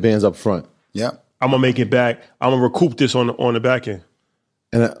 100 bands up front. Yep. I'm going to make it back. I'm going to recoup this on the back end.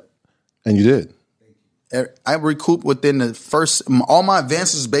 And you did. I recouped within the first, all my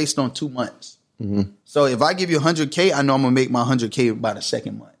advances based on 2 months. Mm-hmm. So if I give you 100K, I know I'm going to make my 100K by the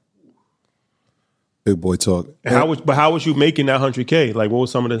second month. Big boy talk. And how was you making that 100K? Like, what was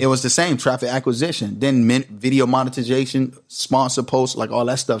some of the? It was the same, traffic acquisition. Then video monetization, sponsor posts, like all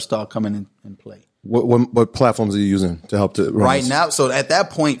that stuff started coming in play. What platforms are you using to help to run right this? now? So at that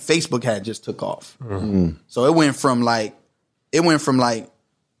point, Facebook had just took off. Mm-hmm. So it went from like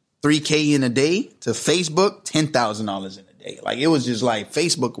 $3K in a day to Facebook, $10,000 in a day. Like, it was just like,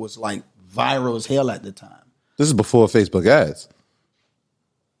 Facebook was like viral as hell at the time. This is before Facebook ads.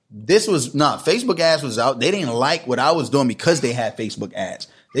 Facebook ads was out. They didn't like what I was doing because they had Facebook ads.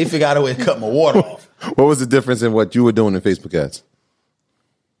 They figured out a way to cut my water off. What was the difference in what you were doing in Facebook ads?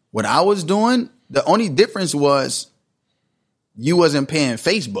 What I was doing, the only difference was you wasn't paying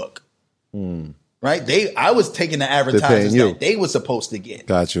Facebook. Right? I was taking the advertisers that they were supposed to get.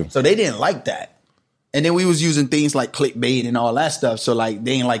 Got you. So they didn't like that. And then we was using things like clickbait and all that stuff. So like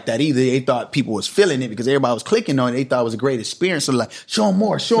they didn't like that either. They thought people was feeling it because everybody was clicking on it. They thought it was a great experience. So like, show them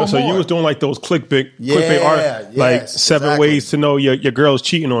more, show them more. So you was doing like those clickbait art, like 7 ways to know your girl's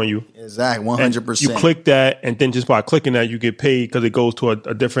cheating on you. Exactly, 100%. You click that, and then just by clicking that, you get paid because it goes to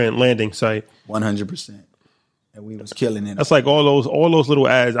a different landing site. 100%. And we was killing it. That's like all those little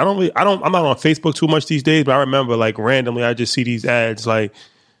ads. I'm not on Facebook too much these days, but I remember like randomly I just see these ads like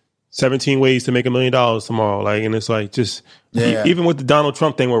 17 ways to make $1 million tomorrow. Like, and it's like just even with the Donald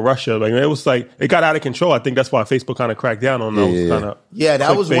Trump thing with Russia, like it was like it got out of control. I think that's why Facebook kind of cracked down on those kind of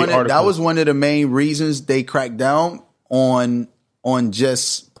that was one of the main reasons they cracked down on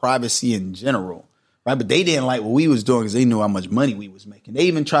just privacy in general. Right, but they didn't like what we was doing because they knew how much money we was making. They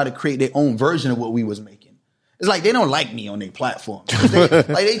even tried to create their own version of what we was making. It's like they don't like me on their platform.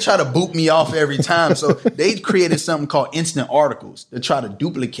 They try to boot me off every time. So they created something called instant articles to try to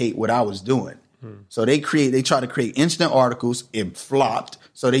duplicate what I was doing. So they try to create instant articles. It flopped.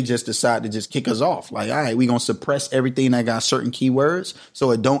 So they just decided to just kick us off. Like, all right, we're going to suppress everything that got certain keywords so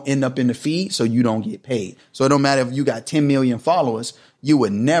it don't end up in the feed so you don't get paid. So it don't matter if you got 10 million followers, you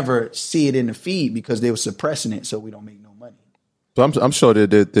would never see it in the feed because they were suppressing it so we don't make no money. So I'm sure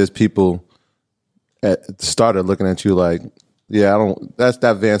that there's people started looking at you like,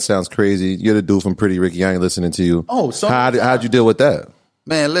 that van sounds crazy. You're the dude from Pretty Ricky. I ain't listening to you. Oh, so how'd you deal with that?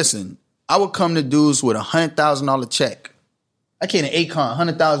 Man, listen, I would come to dudes with $100,000 check. I came to Akon,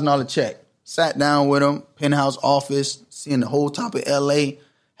 $100,000 check. Sat down with him, penthouse office, seeing the whole top of LA,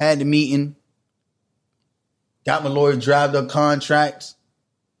 had the meeting, got my lawyer drive up contracts.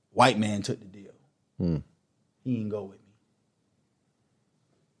 White man took the deal. He didn't go with me.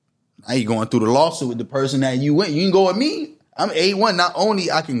 Now you going through the lawsuit with the person that you went. You can go with me. I'm A1. Not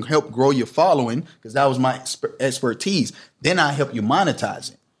only I can help grow your following because that was my expertise, then I help you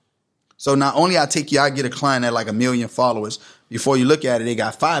monetize it. So not only I get a client at like 1 million followers. Before you look at it, they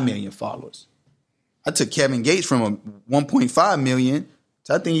got 5 million followers. I took Kevin Gates from a 1.5 million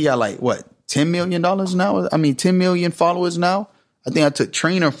to I think he got like what, $10 million now? I mean, 10 million followers now. I think I took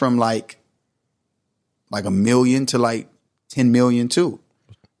Trina from like 1 million to like 10 million too.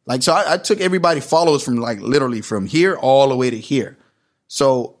 Like, so I took everybody followers from like literally from here all the way to here.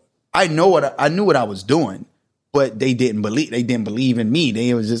 So I knew what I was doing, but they didn't believe in me.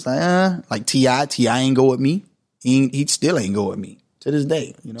 They was just like T.I. ain't go with me. He still ain't go with me to this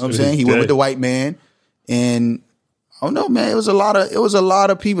day. You know what I'm saying? He went with the white man, and I don't know, man. It was a lot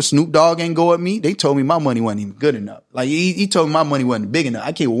of people. Snoop Dogg ain't go with me. They told me my money wasn't even good enough. Like he told me my money wasn't big enough.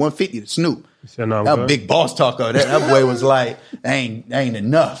 I came with 150 to Snoop. That was big boss talker. That boy was like, that ain't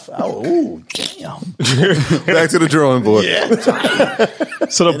enough. Oh, damn. Back to the drawing board. Yeah.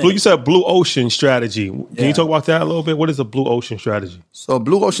 So you said Blue Ocean strategy. Can you talk about that a little bit? What is a Blue Ocean strategy? So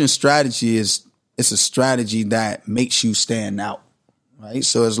Blue Ocean strategy it's a strategy that makes you stand out, right?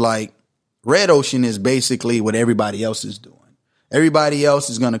 So it's like Red Ocean is basically what everybody else is doing. Everybody else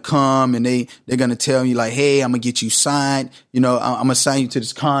is going to come and they're going to tell you like, hey, I'm going to get you signed. You know, I'm going to sign you to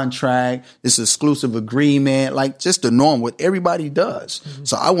this contract, this exclusive agreement, like just the norm, what everybody does. Mm-hmm.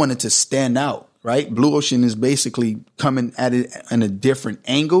 So I wanted to stand out, right? Blue Ocean is basically coming at it in a different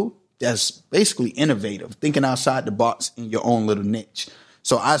angle that's basically innovative, thinking outside the box in your own little niche.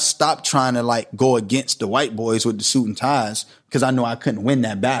 So I stopped trying to like go against the white boys with the suit and ties because I know I couldn't win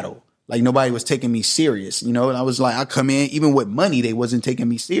that battle. Like nobody was taking me serious, you know. And I was like, I come in, even with money, they wasn't taking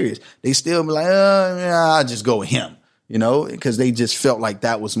me serious. They still be like, I'll just go with him, you know, because they just felt like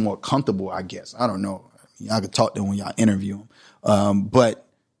that was more comfortable, I guess. I don't know. Y'all could talk to them when y'all interview him. But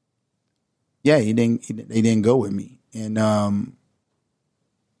yeah, they didn't go with me. And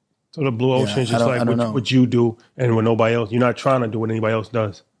so the Blue Ocean is just like what you do and what nobody else. You're not trying to do what anybody else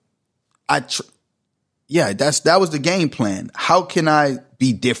does. That was the game plan. How can I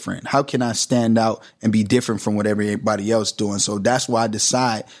be different? How can I stand out and be different from what everybody else doing? So that's why I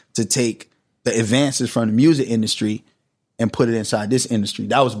decide to take the advances from the music industry and put it inside this industry.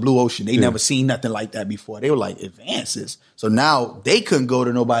 That was Blue Ocean. They never seen nothing like that before. They were like, advances. So now they couldn't go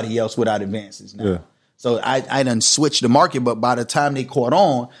to nobody else without advances now. Yeah. So I done switched the market, but by the time they caught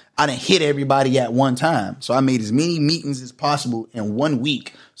on, I done hit everybody at one time. So I made as many meetings as possible in 1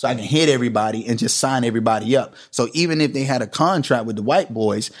 week so I can hit everybody and just sign everybody up. So even if they had a contract with the white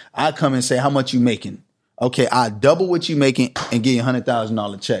boys, I come and say, how much you making? Okay, I double what you making and give you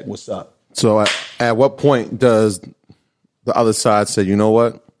 $100,000 check. What's up? So at what point does the other side say, you know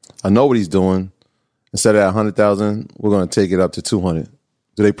what? I know what he's doing. Instead of that 100,000, we're going to take it up to 200.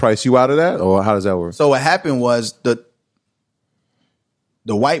 Do they price you out of that, or how does that work? So what happened was the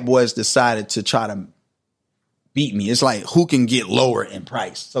white boys decided to try to beat me. It's like who can get lower in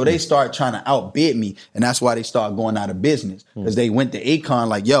price. So they start trying to outbid me, and that's why they start going out of business because they went to Akon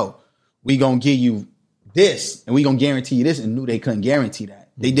like, yo, we gonna give you this, and we gonna guarantee you this, and knew they couldn't guarantee that.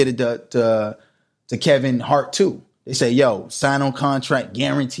 They did it to Kevin Hart too. They say, yo, sign on contract,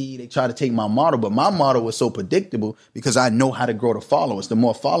 guarantee. They try to take my model, but my model was so predictable because I know how to grow the followers. The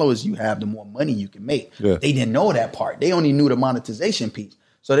more followers you have, the more money you can make. Yeah. They didn't know that part. They only knew the monetization piece.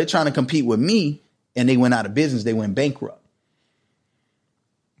 So they're trying to compete with me, and they went out of business. They went bankrupt.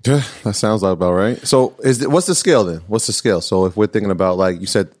 Yeah, that sounds about right. So what's the scale then? What's the scale? So if we're thinking about, like you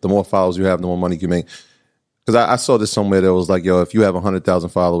said, the more followers you have, the more money you can make. Because I saw this somewhere that was like, yo, if you have 100,000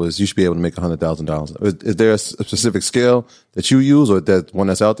 followers, you should be able to make $100,000. Is there a specific scale that you use, or that one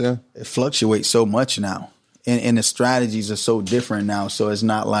that's out there? It fluctuates so much now, and the strategies are so different now. So it's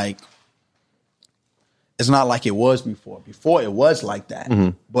not like it was before. Before it was like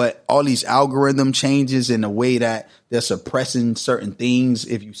that, but all these algorithm changes and the way that they're suppressing certain things.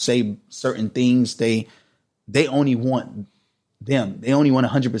 If you say certain things, they only want them. They only want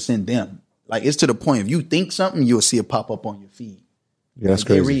 100% them. Like, it's to the point, if you think something, you'll see it pop up on your feed. Yeah, that's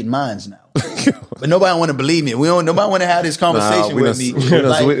crazy. They're reading minds now. But nobody want to believe me. Nobody want to have this conversation with me.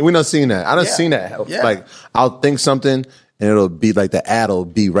 We done seen that. I done seen that. Yeah. Like, I'll think something, and it'll be like the ad will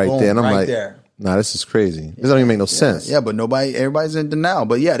be right there. And I'm like, nah, this is crazy. This don't even make no sense. Yeah, but everybody's in denial.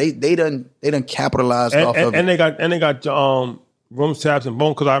 But yeah, they done capitalized off of it. And they got rooms, tabs, and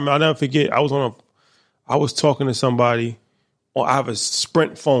boom. Because I'll never forget, I was talking to somebody. I have a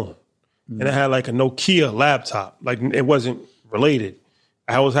Sprint phone. And I had like a Nokia laptop. Like, it wasn't related.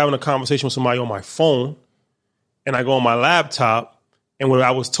 I was having a conversation with somebody on my phone, and I go on my laptop, and what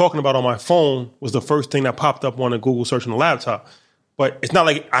I was talking about on my phone was the first thing that popped up on a Google search on the laptop. But it's not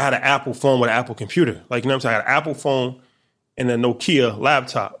like I had an Apple phone with an Apple computer. Like, you know what I'm saying? I had an Apple phone and a Nokia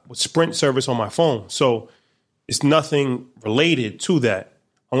laptop with Sprint service on my phone. So it's nothing related to that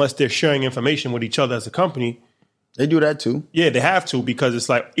unless they're sharing information with each other as a company. They do that too. Yeah, they have to, because it's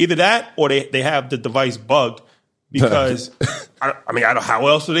like either that or they have the device bugged, because I don't know, how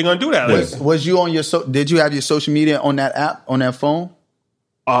else are they going to do that? Was you on your did you have your social media on that app, on that phone?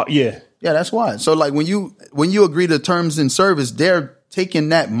 Yeah. Yeah, that's why. So like when you agree to terms and service, they're taking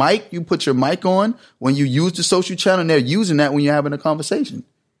that mic, you put your mic on when you use the social channel, and they're using that when you're having a conversation.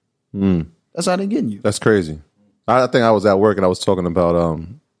 That's how they're getting you. That's crazy. I think I was at work and I was talking about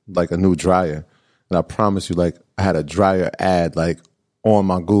like a new dryer. And I promise you, like, I had a dryer ad, like, on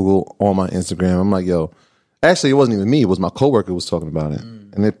my Google, on my Instagram. I'm like, yo, actually, it wasn't even me. It was my coworker who was talking about it.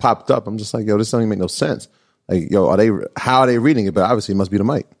 And it popped up. I'm just like, yo, this doesn't even make no sense. Like, yo, how are they reading it? But obviously, it must be the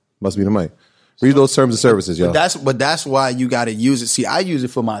mic. Read those terms and services, yo. But that's why you got to use it. See, I use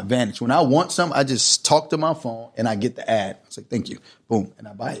it for my advantage. When I want something, I just talk to my phone, and I get the ad. It's like, thank you. Boom. And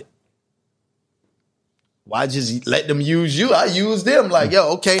I buy it. Why just let them use you? I use them. Like,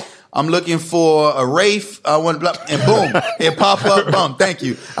 yo, okay, I'm looking for a Wraith. I want blah, and boom, it pop up. Boom, thank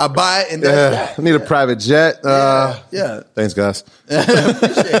you. I buy it, and that's that. I need a private jet. Yeah. Thanks, guys.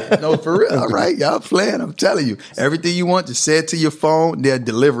 Appreciate it. No, for real. All right, y'all playing. I'm telling you, everything you want, just say it to your phone. They'll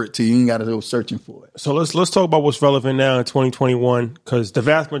deliver it to you. You ain't got to go searching for it. So let's talk about what's relevant now in 2021, because the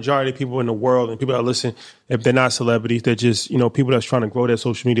vast majority of people in the world and people that listen, if they're not celebrities, they're just people that's trying to grow their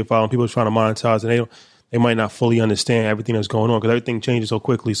social media following, people that's trying to monetize, and they might not fully understand everything that's going on because everything changes so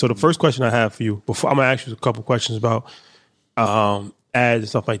quickly. So the first question I have for you, before I'm going to ask you a couple questions about ads and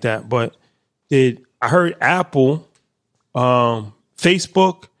stuff like that, but I heard Apple,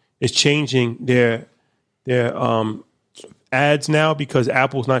 Facebook is changing their ads now because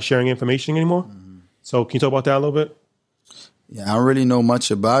Apple's not sharing information anymore. So can you talk about that a little bit? Yeah, I don't really know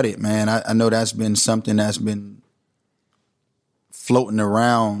much about it, man. I know that's been something that's been floating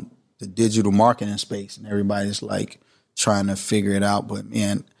around the digital marketing space, and everybody's like trying to figure it out. But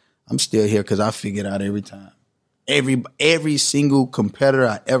man, I'm still here because I figure it out every time. Every single competitor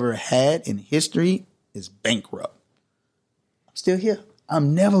I ever had in history is bankrupt. I'm still here.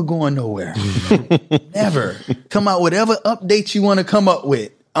 I'm never going nowhere. Never. Come out whatever updates you want to come up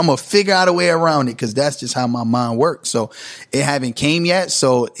with. I'm going to figure out a way around it because that's just how my mind works. So it haven't came yet.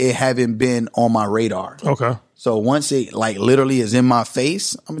 So it haven't been on my radar. Okay. So once it like literally is in my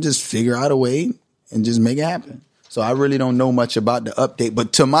face, I'm going to just figure out a way and just make it happen. So I really don't know much about the update.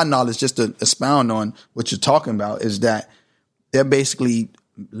 But to my knowledge, just to expound on what you're talking about, is that they're basically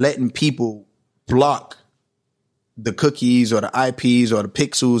letting people block the cookies or the IPs or the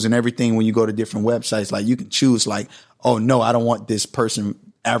pixels and everything when you go to different websites. Like you can choose like, oh, no, I don't want this person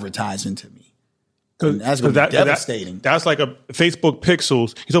advertising to me. And that's going to be devastating. That's like a Facebook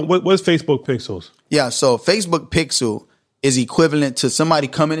Pixels. So what's Facebook Pixels? Yeah, so Facebook Pixel is equivalent to somebody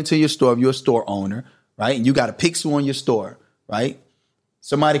coming into your store, if you're a store owner, right? And you got a pixel on your store, right?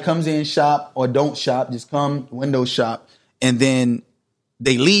 Somebody comes in, shop or don't shop, just come, window shop, and then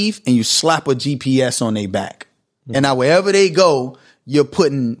they leave and you slap a GPS on their back. And now wherever they go, you're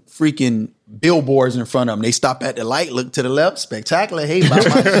putting freaking billboards in front of them. They stop at the light, look to the left, spectacular. Hey, buy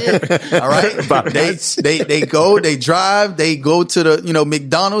my shit. All right. They go, they drive, they go to the,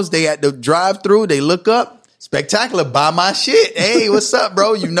 McDonald's, they at the drive through, they look up. Spectacular, buy my shit. Hey, what's up,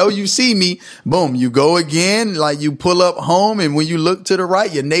 bro? You see me. Boom, you go again, like you pull up home, and when you look to the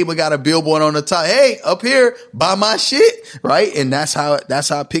right, your neighbor got a billboard on the top. Hey, up here, buy my shit, right? And that's how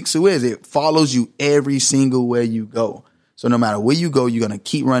Pixel is. It follows you every single where you go. So no matter where you go, you're going to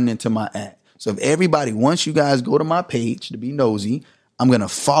keep running into my ad. So if everybody, once you guys go to my page to be nosy, I'm going to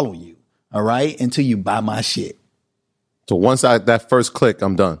follow you, all right, until you buy my shit. So once that first click,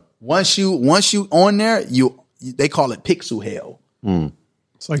 I'm done. Once you on there, they call it pixel hell.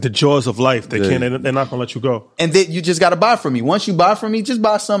 It's like the jaws of life. They're not gonna let you go. And then you just gotta buy from me. Once you buy from me, just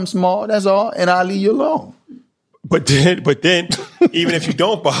buy something small. That's all, and I'll leave you alone. But then, even if you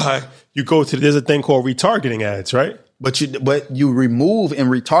don't buy, you go to there's a thing called retargeting ads, right? But you remove and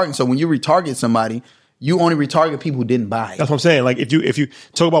retarget. So when you retarget somebody, you only retarget people who didn't buy. That's what I'm saying. Like if you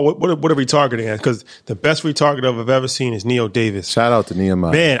talk about what a retargeting is, because the best retargeter I've ever seen is Neo Davis. Shout out to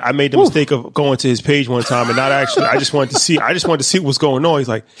Nehemiah. Man, I made the mistake of going to his page one time and not actually. I just wanted to see what's going on. He's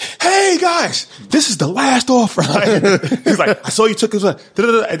like, "Hey guys, this is the last offer." He's like, "I saw you took this one."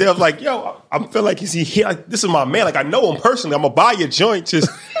 And then I was like, "Yo, I feel like he's here. Like, this is my man. Like I know him personally. I'm gonna buy your joint. Just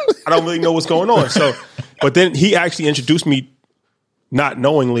I don't really know what's going on." So, but then he actually introduced me, not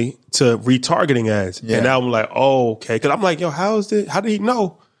knowingly, to retargeting ads. Yeah. And now I'm like, oh, okay. Because I'm like, yo, how did he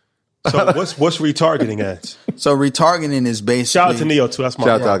know? So what's retargeting ads? So retargeting is basically... Shout out to Neo, too. That's my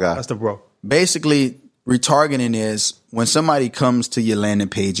shout out guy. That's the bro. Basically, retargeting is when somebody comes to your landing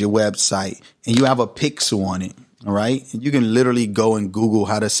page, your website, and you have a pixel on it, all right? And you can literally go and Google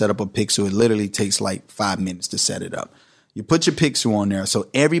how to set up a pixel. It literally takes like 5 minutes to set it up. You put your pixel on there. So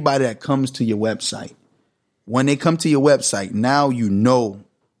everybody that comes to your website, when they come to your website, now you know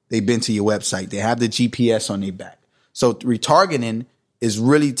they've been to your website. They have the GPS on their back. So retargeting is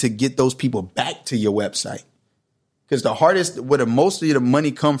really to get those people back to your website. Because the hardest, where most of the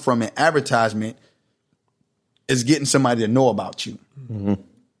money come from in advertisement is getting somebody to know about you. Mm-hmm.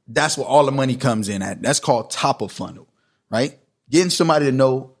 That's where all the money comes in at. That's called top of funnel, right? Getting somebody to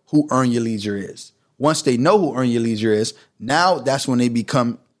know who Earn Your Leisure is. Once they know who Earn Your Leisure is, now that's when they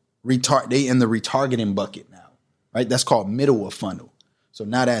become they in the retargeting bucket now, right? That's called middle of funnel. So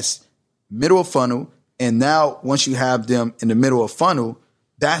now that's middle of funnel. And now once you have them in the middle of funnel,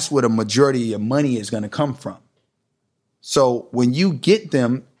 that's where the majority of your money is going to come from. So when you get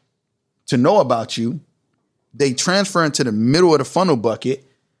them to know about you, they transfer into the middle of the funnel bucket.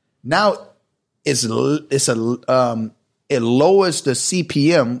 Now it lowers the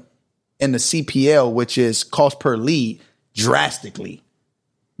CPM and the CPL, which is cost per lead, drastically.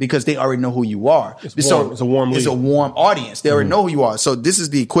 Because they already know who you are. It's a warm lead. It's a warm audience. They already know who you are. So this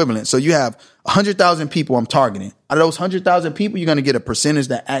is the equivalent. So you have 100,000 people I'm targeting. Out of those 100,000 people, you're going to get a percentage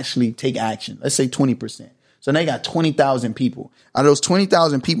that actually take action. Let's say 20%. So now you got 20,000 people. Out of those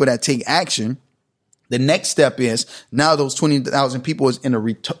 20,000 people that take action, the next step is now those 20,000 people is in a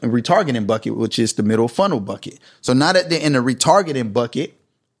retargeting bucket, which is the middle funnel bucket. So now that they're in the retargeting bucket,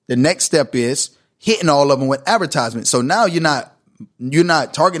 the next step is hitting all of them with advertisements. So now you're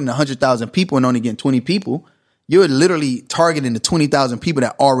not targeting 100,000 people and only getting 20 people. You're literally targeting the 20,000 people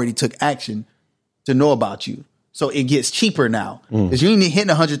that already took action to know about you. So it gets cheaper now. Because you ain't hitting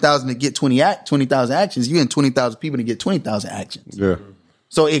 100,000 to get 20,000 actions. You're getting 20,000 people to get 20,000 actions. Yeah.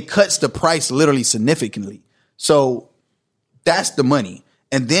 So it cuts the price literally significantly. So that's the money.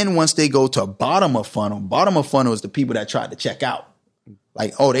 And then once they go to bottom of funnel is the people that tried to check out.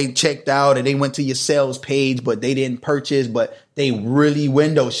 Like, oh, they checked out and they went to your sales page, but they didn't purchase, but they really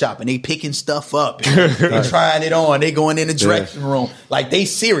window shopping. They picking stuff up. And they trying it on. They going in the dressing room. Like, they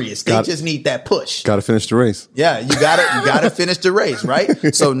serious. They just need that push. Got to finish the race. Yeah, you gotta finish the race,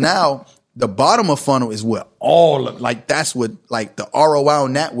 right? So now the bottom of funnel is what that's what like the ROI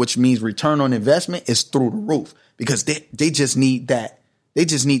on that, which means return on investment, is through the roof because they just need that. They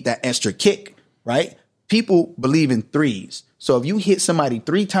just need that extra kick, right? People believe in threes. So if you hit somebody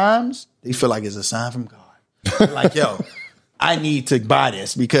 3 times, they feel like it's a sign from God. Like, yo, I need to buy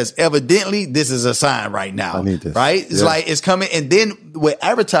this because evidently this is a sign right now. I need this. Right? It's like it's coming. And then with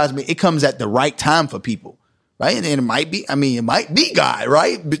advertisement, it comes at the right time for people. Right. And it might be God,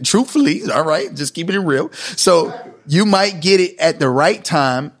 right? But truthfully, all right, just keeping it real. So you might get it at the right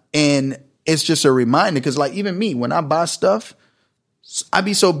time. And it's just a reminder because like even me, when I buy stuff, I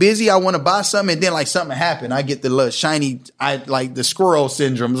be so busy, I want to buy something, and then like something happened. I get the little shiny, like the squirrel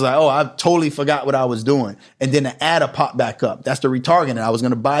syndrome. It's like, oh, I totally forgot what I was doing. And then the ad will pop back up. That's the retargeting. I was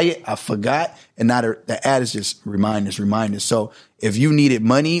going to buy it. I forgot. And now the ad is just reminders. So if you needed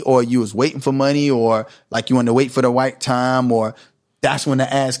money or you was waiting for money or like you want to wait for the right time, or that's when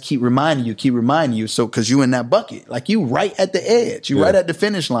the ads keep reminding you. So cause you in that bucket, like you right at the edge, you right at the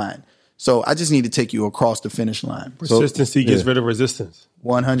finish line. So I just need to take you across the finish line. Persistency gets rid of resistance.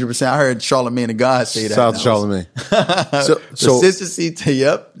 100%. I heard Charlamagne the God say that. Shout out to Charlamagne. So Consistency.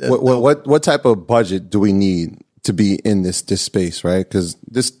 Yep. What type of budget do we need to be in this space, right? Because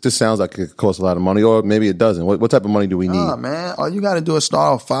this sounds like it costs a lot of money, or maybe it doesn't. What type of money do we need? Oh man, all you got to do is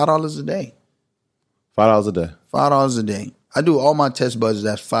start off $5 a day. $5 a day. $5 a day. I do all my test budgets.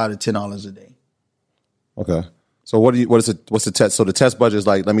 That's $5 to $10 a day. Okay. So what's the test? So the test budget is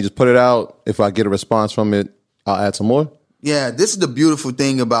like, let me just put it out. If I get a response from it, I'll add some more. Yeah, this is the beautiful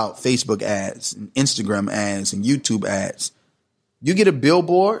thing about Facebook ads and Instagram ads and YouTube ads. You get a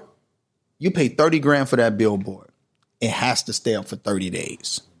billboard, you pay $30,000 for that billboard. It has to stay up for 30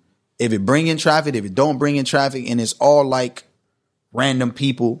 days. If it bring in traffic, if it don't bring in traffic, and it's all like random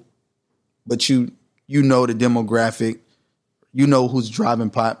people, but you know the demographic, you know who's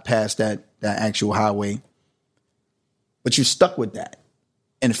driving past that actual highway. But you're stuck with that.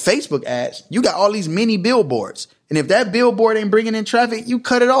 And Facebook ads, you got all these mini billboards. And if that billboard ain't bringing in traffic, you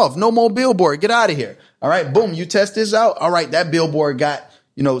cut it off. No more billboard. Get out of here. All right. Boom. You test this out. All right. That billboard got,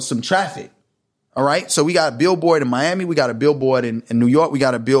 some traffic. All right. So we got a billboard in Miami. We got a billboard in New York. We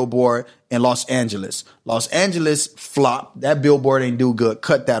got a billboard in Los Angeles. Los Angeles flopped. That billboard ain't do good.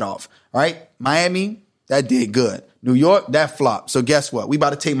 Cut that off. All right. Miami, that did good. New York, that flopped. So guess what? We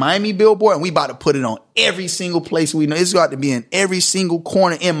about to take Miami billboard and we about to put it on every single place we know. It's got to be in every single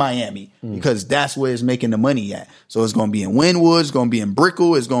corner in Miami because that's where it's making the money at. So it's going to be in Wynwood. It's going to be in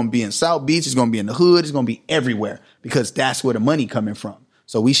Brickell. It's going to be in South Beach. It's going to be in the hood. It's going to be everywhere because that's where the money coming from.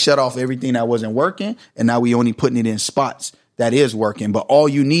 So we shut off everything that wasn't working and now we only putting it in spots that is working. But all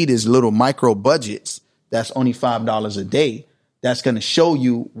you need is little micro budgets. That's only $5 a day. That's going to show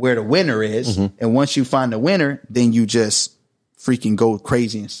you where the winner is. Mm-hmm. And once you find the winner, then you just freaking go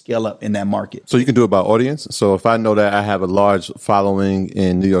crazy and scale up in that market. So you can do it by audience. So if I know that I have a large following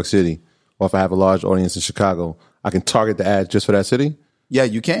in New York City, or if I have a large audience in Chicago, I can target the ad just for that city? Yeah,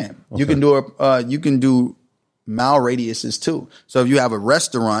 you can. Okay. You can do mile radiuses too. So if you have a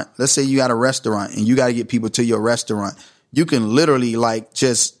restaurant, let's say you got a restaurant and you got to get people to your restaurant. You can literally like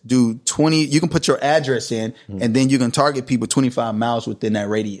just do 20, you can put your address in and then you can target people 25 miles within that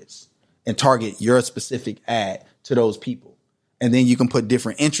radius and target your specific ad to those people. And then you can put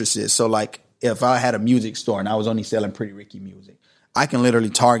different interests. So like if I had a music store and I was only selling Pretty Ricky music, I can literally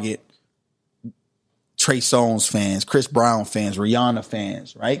target Trey Songz fans, Chris Brown fans, Rihanna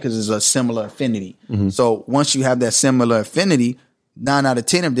fans, right? Because it's a similar affinity. Mm-hmm. So once you have that similar affinity, 9 out of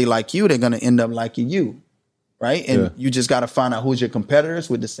 10, if they like you, they're going to end up liking you. Right. And you just got to find out who's your competitors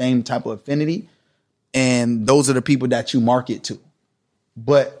with the same type of affinity. And those are the people that you market to.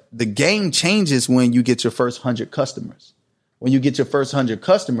 But the game changes when you get your first 100 customers. When you get your first 100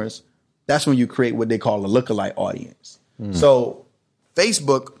 customers, that's when you create what they call a lookalike audience. Mm. So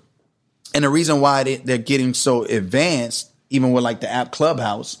Facebook, and the reason why they're getting so advanced, even with like the app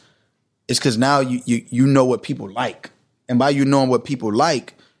Clubhouse, is because now you know what people like. And by you knowing what people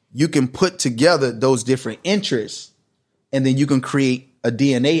like, you can put together those different interests and then you can create a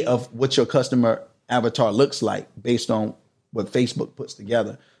DNA of what your customer avatar looks like based on what Facebook puts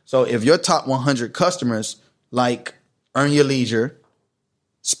together. So if your top 100 customers like Earn Your Leisure,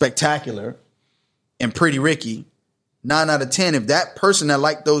 Spectacular, and Pretty Ricky, 9 out of 10, if that person that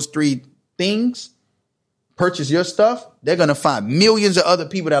liked those 3 things purchase your stuff, they're going to find millions of other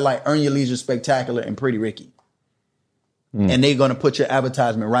people that like Earn Your Leisure, Spectacular, and Pretty Ricky. and they're going to put your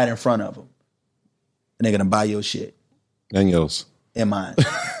advertisement right in front of them. And they're going to buy your shit. And yours. And mine.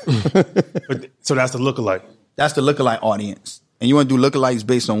 So that's the lookalike. That's the lookalike audience. And you want to do lookalikes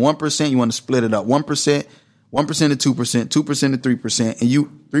based on 1%. You want to split it up 1%, 1% to 2%, 2% to 3%, and you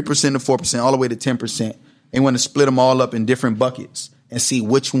 3% to 4%, all the way to 10%. And you want to split them all up in different buckets and see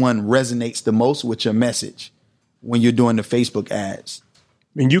which one resonates the most with your message when you're doing the Facebook ads. I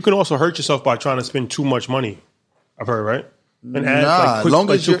mean, you can also hurt yourself by trying to spend too much money. I've heard, right? And ads Nah, long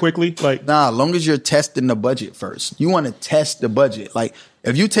as too you're- quickly. Like, long as you're testing the budget first. You want to test the budget. Like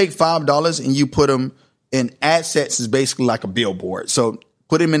if you take $5 and you put them in ad sets, is basically like a billboard. So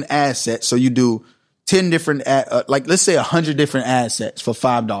put them in ad sets. So you do 10 different like let's say 100 different ad sets for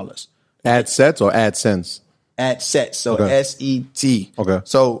 $5. Ad sets or AdSense? Ad sets. So Okay. SET. Okay.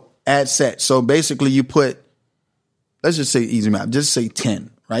 So ad sets. So basically you put, let's just say easy math, just say 10,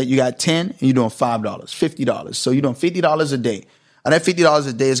 right? You got 10 and you're doing $5, $50. So you're doing $50 a day. And that $50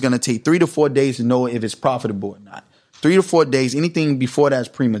 a day is going to take 3 to 4 days to know if it's profitable or not. 3 to 4 days, anything before that is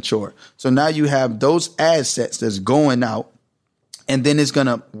premature. So now you have those ad sets that's going out, and then it's going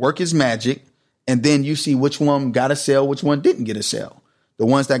to work its magic. And then you see which one got a sale, which one didn't get a sale. The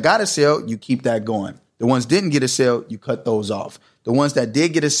ones that got a sale, you keep that going. The ones didn't get a sale, you cut those off. The ones that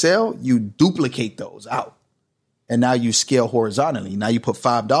did get a sale, you duplicate those out. And now you scale horizontally. Now you put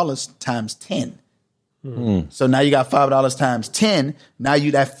 $5 times 10. So now you got $5 times 10. Now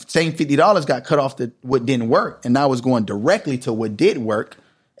you that same $50 got cut off the what didn't work, and now it's going directly to what did work.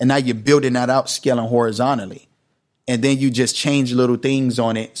 And now you're building that out, scaling horizontally. And then you just change little things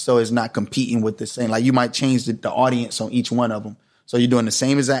on it so it's not competing with the same. Like you might change the audience on each one of them. So you're doing the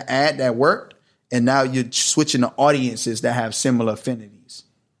same as that ad that worked, and now you're switching the audiences that have similar affinities.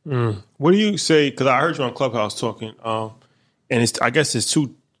 what do you say? Because I heard you on Clubhouse talking, and I guess it's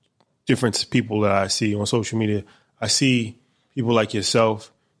two different people that I see on social media. I see people like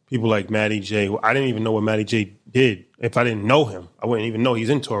yourself, people like Matty J. Well, I didn't even know what Matty J did. If I didn't know him, I wouldn't even know he's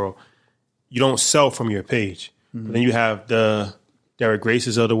in Toro. You don't sell from your page. But then you have the Derek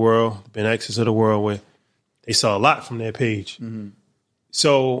Graces of the world, the Ben X's of the world, where they sell a lot from their page.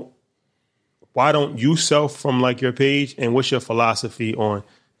 So why don't you sell from like your page? And what's your philosophy on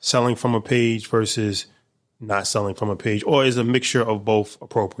selling from a page versus not selling from a page? Or is a mixture of both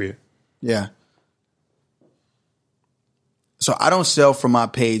appropriate? Yeah. So I don't sell from my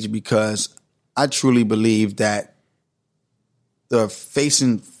page because I truly believe that the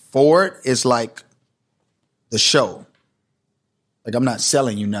facing forward is like the show. Like I'm not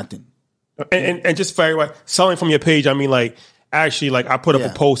selling you nothing. And just for everybody, selling from your page, I mean like actually like I put up Yeah.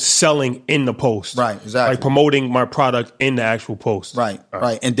 a post selling in the post. Right, exactly. Like promoting my product in the actual post. Right.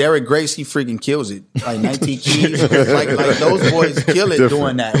 And Derek Grace, he freaking kills it. Like 19 keys. like those boys kill it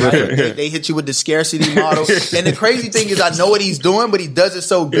doing that, right? They hit you with the scarcity model. And the crazy thing is I know what he's doing, but he does it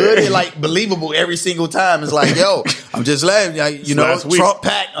so good and like believable every single time. It's like, yo, I'm just letting you know, Last week. Trump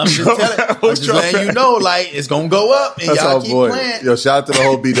pack. I'm just letting you know, like it's gonna go up and That's y'all our keep boy. playing. Yo, shout out to the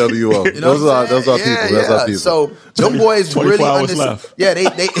whole BWO. You know those what are I'm saying? people. That's our people. So them boys 24 really hours understand. left. Yeah, they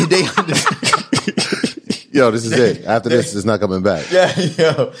Yo, this is it. After this, it's not coming back.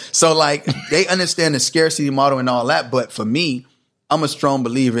 Yeah. So like they understand the scarcity model and all that. But for me, I'm a strong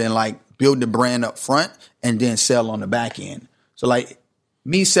believer in like build the brand up front and then sell on the back end. So like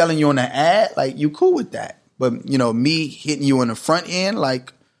me selling you on the ad, like you cool with that. But you know, me hitting you on the front end,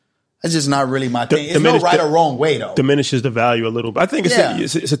 like that's just not really my thing. It's no right or wrong way though. Diminishes the value a little bit. I think Yeah.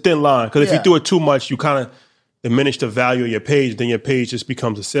 it's a thin line because if Yeah. you do it too much, you kind of diminish the value of your page. Then your page just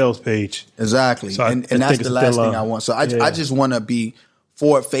becomes a sales page. Exactly. So I and think that's it's the a thin last thing line. I want. So I Yeah. just want to be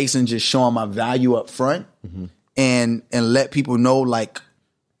forward facing, just showing my value up front and let people know, like,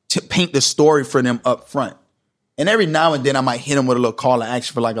 to paint the story for them up front. And every now and then I might hit them with a little call to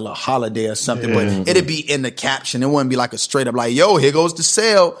action for like a little holiday or something, but it'd be in the caption. It wouldn't be like a straight up like, yo, here goes the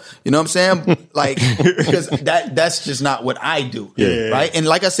sale. You know what I'm saying? Like, because that's just not what I do. Yeah. Right. And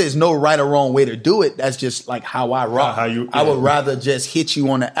like I said, there's no right or wrong way to do it. That's just like how I rock. I would rather just hit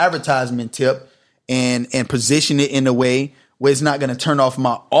you on an advertisement tip and position it in a way where it's not going to turn off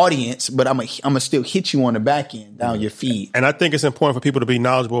my audience, but I'm gonna still hit you on the back end down your feed. And I think it's important for people to be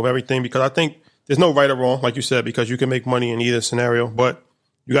knowledgeable of everything because I think there's no right or wrong, like you said, because you can make money in either scenario, but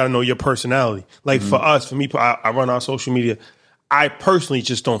you got to know your personality. Like for us, for me, I run our social media. I personally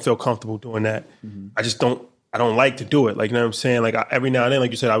just don't feel comfortable doing that. I don't like to do it. Like, you know what I'm saying? Like every now and then,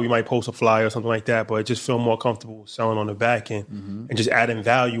 like you said, we might post a flyer or something like that, but I just feel more comfortable selling on the back end and just adding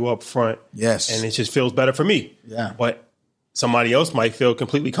value up front. Yes. And it just feels better for me. Yeah. But somebody else might feel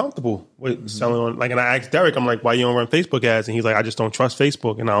completely comfortable with selling on, like, and I asked Derek, I'm like, why you don't run Facebook ads? And he's like, I just don't trust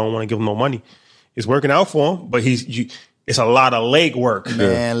Facebook and I don't want to give him no money. It's working out for him, but it's a lot of legwork.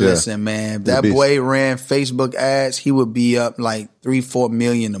 Man, listen, man. If that boy ran Facebook ads, he would be up like 3-4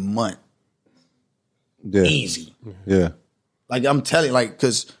 million a month. Yeah. Easy. Yeah. Like I'm telling you, like,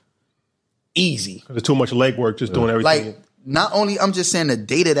 because easy. There's too much legwork just doing everything. Like, not only, I'm just saying the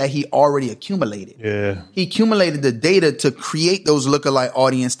data that he already accumulated. Yeah. He accumulated the data to create those lookalike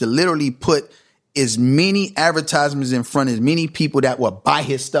audience to literally put as many advertisements in front of as many people that will buy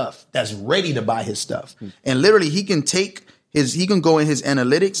his stuff, that's ready to buy his stuff. And literally he can he can go in his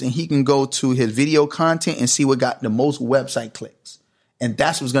analytics and he can go to his video content and see what got the most website clicks. And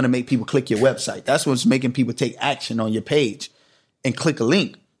that's what's going to make people click your website. That's what's making people take action on your page and click a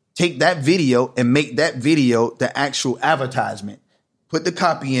link. Take that video and make that video the actual advertisement. Put the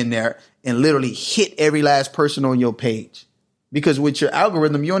copy in there and literally hit every last person on your page. Because with your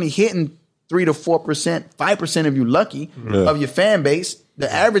algorithm, you're only hitting 3 to 4%, 5% if you're lucky of your fan base. The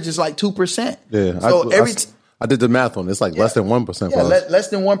average is like 2%. Yeah. So I did the math on it. It's like less than 1%. Yeah, less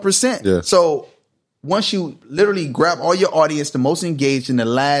than 1%. Yeah. So once you literally grab all your audience, the most engaged in the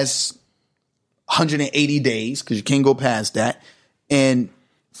last 180 days, because you can't go past that, and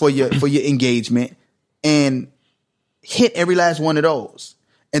for your engagement, and hit every last one of those.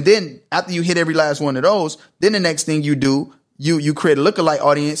 And then after you hit every last one of those, then the next thing you do, you create a lookalike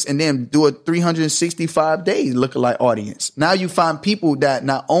audience and then do a 365 days lookalike audience. Now you find people that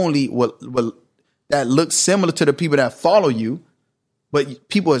not only will that look similar to the people that follow you, but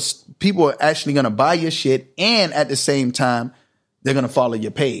people are actually going to buy your shit, and at the same time, they're going to follow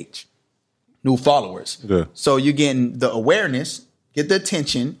your page. New followers. Yeah. So you're getting the awareness, get the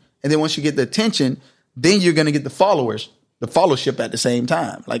attention, and then once you get the attention, then you're going to get the followers, the followership at the same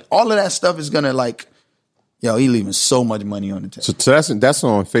time. Like all of that stuff is going to like, yo, he leaving so much money on the table. So that's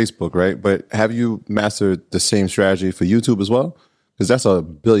on Facebook, right? But have you mastered the same strategy for YouTube as well? Because that's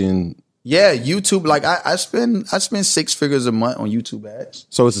 $1 billion. Yeah, YouTube. Like I spend 6 figures a month on YouTube ads.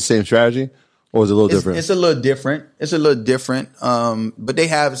 So it's the same strategy, or is it a little different? It's a little different. It's a little different. But they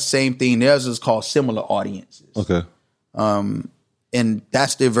have the same thing. Theirs is called similar audiences. Okay. And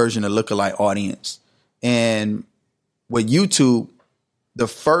that's their version of lookalike audience. And with YouTube, I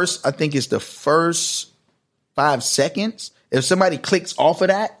think it's the first 5 seconds. If somebody clicks off of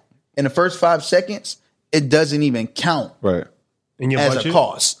that in the first 5 seconds, it doesn't even count. Right. In your as budget? a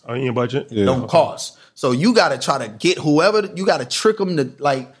cost. In your budget? Yeah. Don't cost. So you got to try to get whoever, you got to trick them to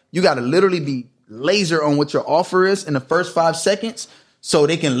like, you got to literally be laser on what your offer is in the first 5 seconds so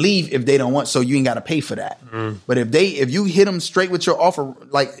they can leave if they don't want, so you ain't got to pay for that. But if you hit them straight with your offer,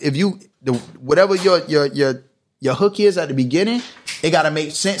 like whatever your hook is at the beginning, it got to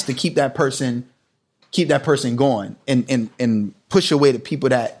make sense to keep that person going and push away the people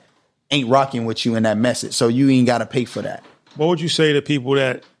that ain't rocking with you in that message. So you ain't got to pay for that. What would you say to people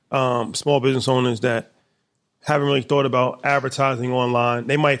that, small business owners that haven't really thought about advertising online?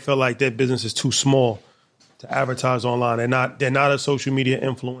 They might feel like their business is too small to advertise online. They're not a social media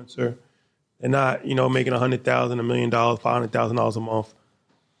influencer. They're not, making $100,000, $1 million, $500,000 a month.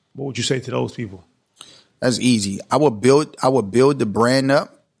 What would you say to those people? That's easy. I would build the brand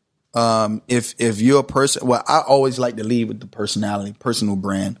up. If you're a person, well, I always like to lead with the personality, personal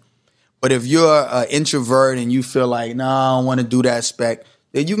brand. But if you're an introvert and you feel like, nah, I don't want to do that spec,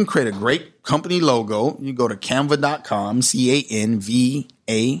 then you can create a great company logo. You go to canva.com,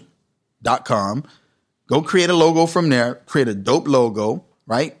 CANVA.com. Go create a logo from there. Create a dope logo,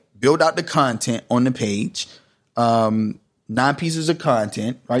 right? Build out the content on the page. 9 pieces of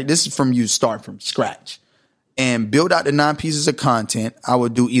content, right? This is from you start from scratch. And build out the 9 pieces of content. I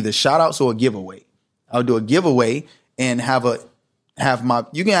would do either shout outs or a giveaway. I would do a giveaway and have your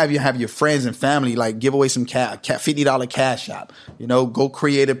friends and family like give away some $50 cash shop. Go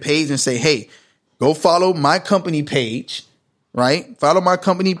create a page and say, hey, go follow my company page, right? Follow my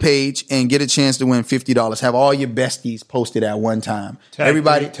company page and get a chance to win $50. Have all your besties posted at one time.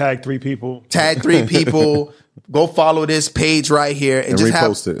 Tag 3 people. Tag 3 people. Go follow this page right here and just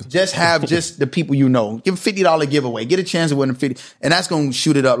repost it. Just have the people you know. Give a $50 giveaway. Get a chance to win $50, and that's going to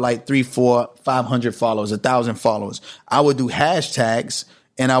shoot it up like 3, 4, 500 followers, 1,000 followers. I would do hashtags,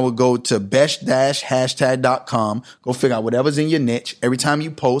 and I would go to best-hashtag.com. Go figure out whatever's in your niche. Every time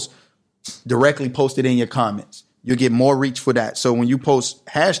you post, directly post it in your comments. You'll get more reach for that. So when you post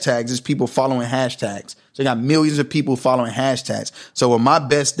hashtags, it's people following hashtags. So you got millions of people following hashtags. So with my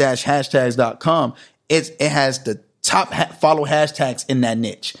best-hashtags.com, it has the top follow hashtags in that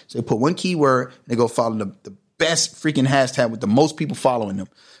niche. So they put one keyword and they go follow the best freaking hashtag with the most people following them.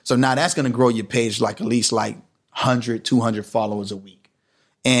 So now that's going to grow your page like at least like 100, 200 followers a week.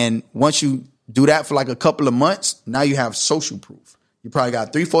 And once you do that for like a couple of months, now you have social proof. You probably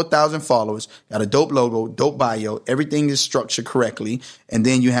got 3,000-4,000 followers, got a dope logo, dope bio, everything is structured correctly. And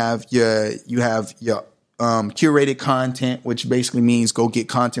then you have your curated content, which basically means go get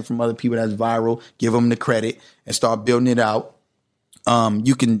content from other people that's viral, give them the credit and start building it out.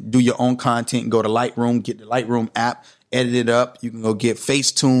 You can do your own content, go to Lightroom, get the Lightroom app, edit it up. You can go get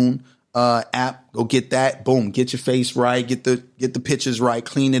Facetune app, go get that. Boom, get your face right, get the pictures right,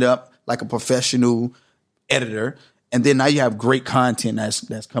 clean it up like a professional editor. And then now you have great content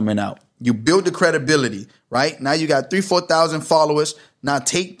that's coming out. You build the credibility, right? Now you got 3,000-4,000 followers. Now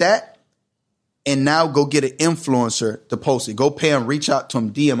take that and now go get an influencer to post it. Go pay him, reach out to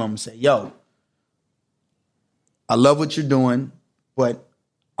him, DM him and say, yo, I love what you're doing, but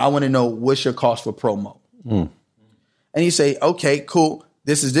I want to know what's your cost for promo. And you say, okay, cool.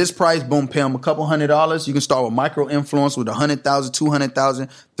 This is this price. Boom, pay them a couple $100. You can start with micro influence with 100,000, 200,000,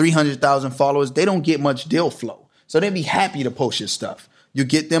 300,000 followers. They don't get much deal flow. So they'd be happy to post your stuff. You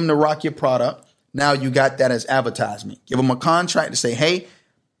get them to rock your product. Now you got that as advertisement. Give them a contract to say, hey,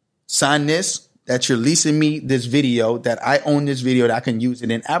 sign this, that you're leasing me this video, that I own this video, that I can use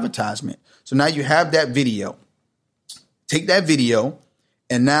it in advertisement. So now you have that video. Take that video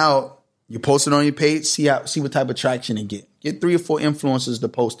and now you post it on your page, see what type of traction it get. Get 3 or 4 influencers to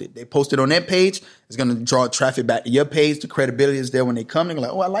post it. They post it on their page. It's going to draw traffic back to your page. The credibility is there when they come. They're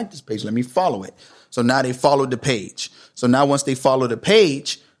like, oh, I like this page. Let me follow it. So now they follow the page. So now once they follow the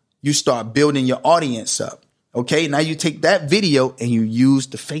page, you start building your audience up. Okay, now you take that video and you use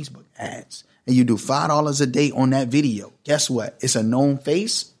the Facebook ads. And you do $5 a day on that video. Guess what? It's a known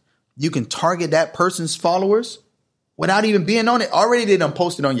face. You can target that person's followers without even being on it. Already they done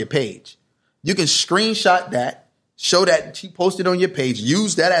posted on your page. You can screenshot that, show that she posted on your page,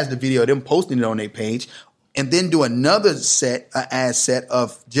 use that as the video, them posting it on their page, and then do another ad set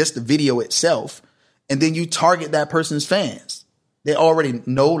of just the video itself. And then you target that person's fans. They already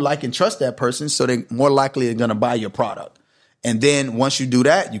know, like, and trust that person, so they're more likely they're going to buy your product. And then once you do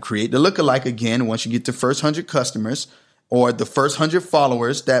that, you create the lookalike again. Once you get the first 100 customers or the first 100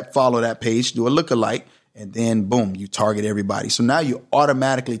 followers that follow that page, do a lookalike. And then, boom, you target everybody. So now you're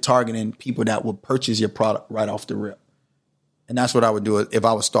automatically targeting people that will purchase your product right off the rip. And that's what I would do if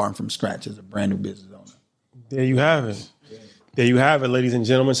I was starting from scratch as a brand new business owner. There you have it. There you have it, ladies and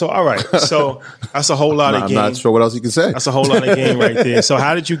gentlemen. So, all right. So that's a whole lot of game. I'm not sure what else you can say. That's a whole lot of game right there. So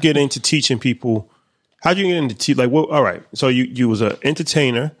how did you get into teaching people? How did you get into like what? All right. So you was an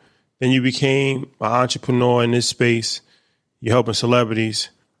entertainer, then you became an entrepreneur in this space. You're helping celebrities.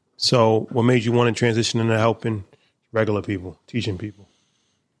 So what made you want to transition into helping regular people, teaching people?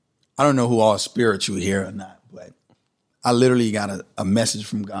 I don't know who all is spiritual here or not, but I literally got a message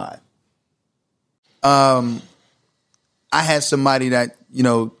from God. I had somebody that,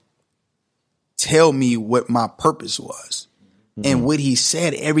 tell me what my purpose was. Mm-hmm. And what he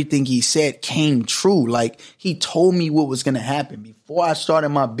said, everything he said came true. Like, he told me what was going to happen. Before I started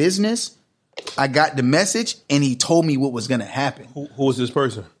my business, I got the message and he told me what was going to happen. Who was this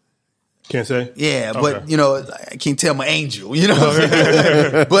person? Can't say? Yeah, okay. But, I can't tell my angel, what I'm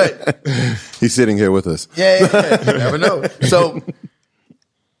saying? But he's sitting here with us. Yeah. You never know. So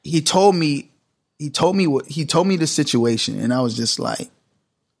he told me the situation, and I was just like,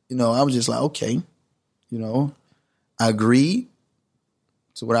 okay, I agreed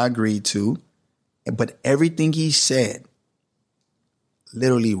to what I agreed to, but everything he said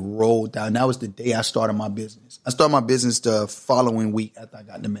literally rolled down. That was the day I started my business. I started my business the following week after I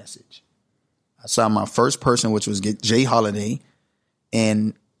got the message. I saw my first person, which was Jay Holiday,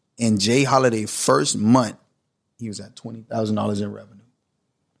 and in Jay Holiday first month, he was at $20,000 in revenue.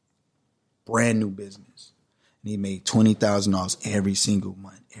 Brand new business. And he made $20,000 every single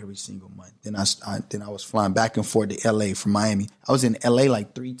month. Then I was flying back and forth to LA from Miami. I was in LA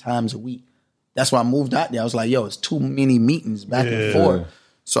like 3 times a week. That's why I moved out there. I was like, it's too many meetings back and forth.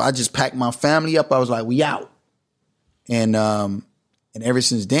 So I just packed my family up. I was like, we out. And ever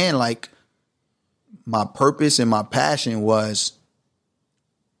since then, like, my purpose and my passion was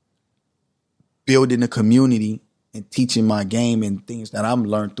building a community and teaching my game and things that I've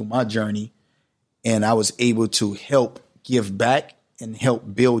learned through my journey. And I was able to help give back and help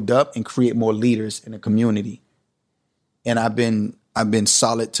build up and create more leaders in the community. And I've been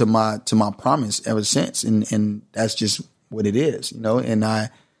solid to my promise ever since. And that's just what it is, and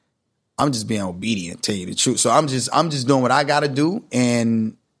I'm just being obedient, tell you the truth. So I'm just doing what I got to do.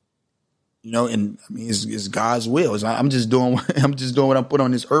 And, it's God's will. I'm just doing what I'm put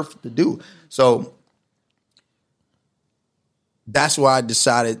on this earth to do. So that's why I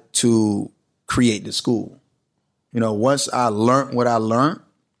decided to create the school. Once I learned what I learned,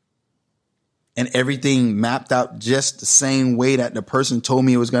 and everything mapped out just the same way that the person told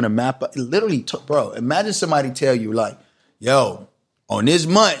me it was going to map out. It literally took, bro, imagine somebody tell you like, yo, on this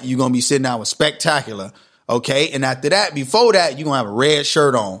month, you're going to be sitting down with Spectacular. Okay. And after that, before that, you're going to have a red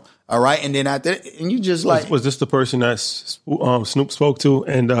shirt on. All right. And then after that, and you just like. Was this the person that Snoop spoke to?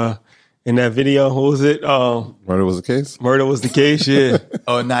 And in that video, what was it? Murder Was the Case? Murder Was the Case, yeah.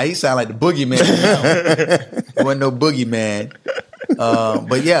 Oh, nah, he sound like the boogeyman. There wasn't no boogeyman.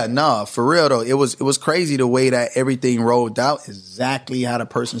 But yeah, nah, for real though, it was crazy the way that everything rolled out, exactly how the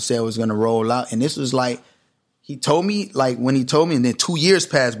person said it was going to roll out. And this was like, he told me, like when he told me, and then 2 years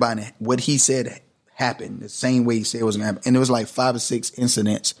passed by and what he said happened the same way he said it was going to happen. And it was like 5 or 6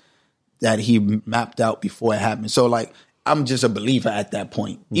 incidents that he mapped out before it happened. So like, I'm just a believer at that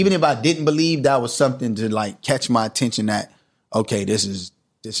point. Even if I didn't believe, that was something to like catch my attention that, okay, this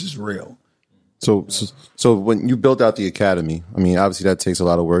is real. So when you built out the academy, I mean, obviously that takes a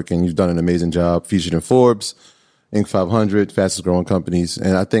lot of work, and you've done an amazing job, featured in Forbes, Inc. 500, fastest growing companies.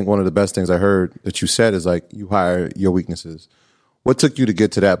 And I think one of the best things I heard that you said is like, you hire your weaknesses. What took you to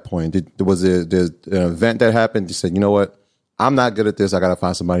get to that point? Was it an event that happened? You said, you know what? I'm not good at this. I got to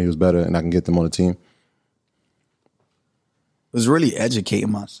find somebody who's better, and I can get them on the team. It was really educating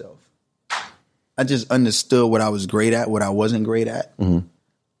myself. I just understood what I was great at, what I wasn't great at. Mm-hmm.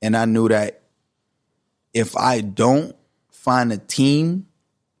 And I knew that if I don't find a team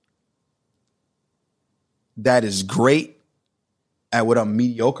that is great at what I'm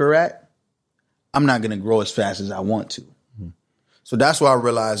mediocre at, I'm not going to grow as fast as I want to. Mm-hmm. So that's why I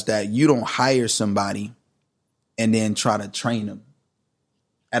realized that you don't hire somebody and then try to train them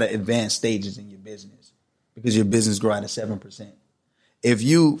at advanced stages in your business, because your business grow at 7%. If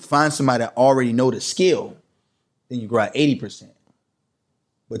you find somebody that already know the skill, then you grow at 80%.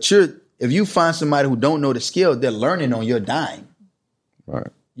 But if you find somebody who don't know the skill, they're learning on your dime. Right.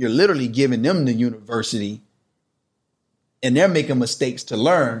 You're literally giving them the university, and they're making mistakes to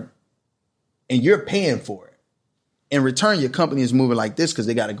learn, and you're paying for it. In return, your company is moving like this because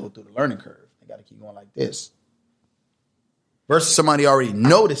they got to go through the learning curve. They got to keep going like this. Versus somebody already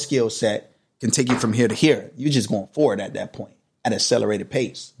know the skill set, can take you from here to here. You're just going forward at that point at accelerated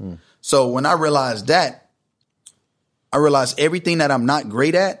pace. So when I realized that, I realized everything that I'm not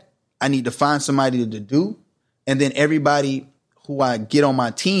great at, I need to find somebody to do. And then everybody who I get on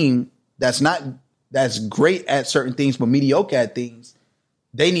my team that's great at certain things but mediocre at things,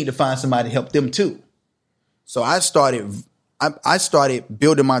 they need to find somebody to help them too. So I started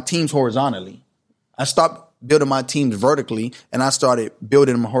building my teams horizontally. I stopped building my teams vertically, and I started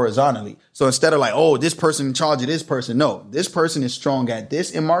building them horizontally. So instead of like, oh, this person in charge of this person, no, this person is strong at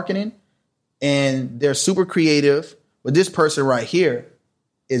this in marketing, and they're super creative, but this person right here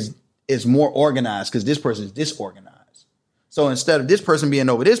is more organized because this person is disorganized. So instead of this person being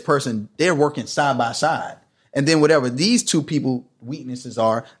over this person, they're working side by side. And then whatever these two people weaknesses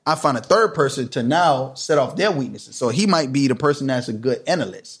are, I find a third person to now set off their weaknesses. So he might be the person that's a good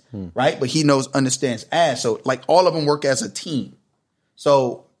analyst, right? But he understands ads. So like all of them work as a team.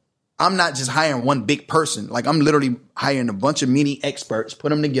 So I'm not just hiring one big person. Like I'm literally hiring a bunch of mini experts, put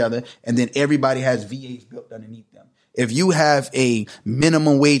them together, and then everybody has VAs built underneath them. If you have a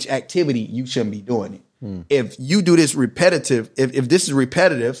minimum wage activity, you shouldn't be doing it. If you do this repetitive, if this is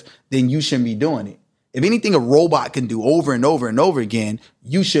repetitive, then you shouldn't be doing it. If anything a robot can do over and over and over again,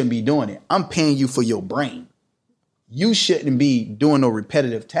 you shouldn't be doing it. I'm paying you for your brain. You shouldn't be doing no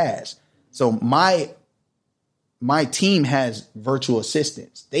repetitive tasks. So my team has virtual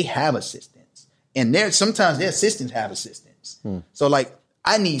assistants. They have assistants. And sometimes their assistants have assistants. So like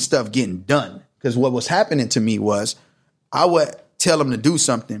I need stuff getting done. Because what was happening to me was I would tell them to do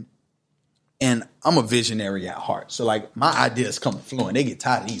something, and I'm a visionary at heart. So like my ideas come fluent. They get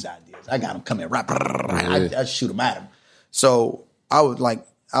tired of these ideas. I got them coming right. I shoot them at them. So I would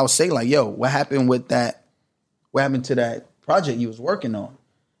say like, yo, what happened with that? What happened to that project you was working on?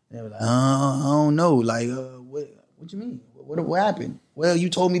 And they were like, I don't know. Like, what you mean? What happened? Well,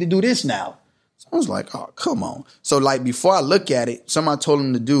 you told me to do this now. So I was like, oh, come on. So like before I look at it, something I told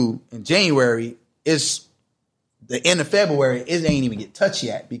them to do in January is the end of February. It ain't even get touched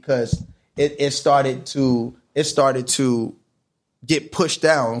yet because it started to get pushed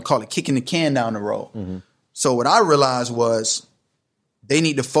down, call it kicking the can down the road. Mm-hmm. So what I realized was they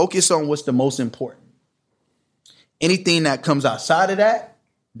need to focus on what's the most important. Anything that comes outside of that,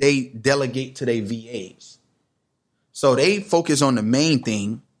 they delegate to their VAs. So they focus on the main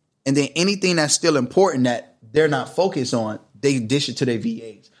thing, and then anything that's still important that they're not focused on, they dish it to their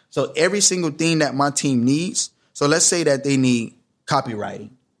VAs. So every single thing that my team needs, so let's say that they need copywriting,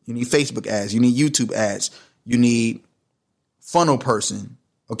 you need Facebook ads, you need YouTube ads, you need funnel person,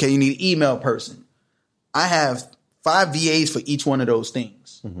 Okay, you need an email person. I have 5 VAs for each one of those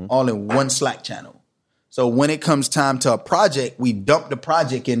things, all in one Slack channel. So when it comes time to a project, we dump the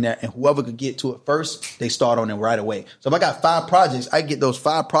project in there, and whoever could get to it first, they start on it right away. So if I got 5 projects, I get those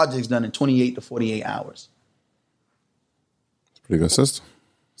 5 projects done in 28 to 48 hours. Pretty good system.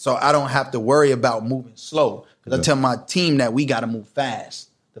 So I don't have to worry about moving slow, because I tell my team that we got to move fast.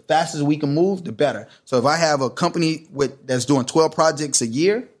 The faster we can move, the better. So if I have a company that's doing 12 projects a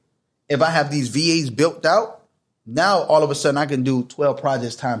year, if I have these VAs built out, now all of a sudden I can do 12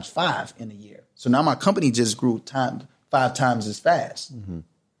 projects times 5 in a year. So now my company just grew 5 times as fast. And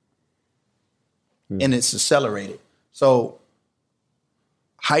it's accelerated. So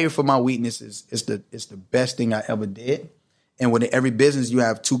hire for my weaknesses is the best thing I ever did. And with every business, you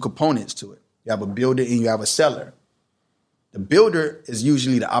have 2 components to it. You have a builder and you have a seller. The builder is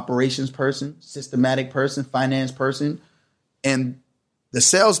usually the operations person, systematic person, finance person. And the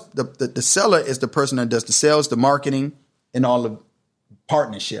seller is the person that does the sales, the marketing, and all the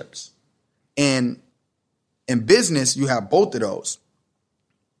partnerships. And in business, you have both of those.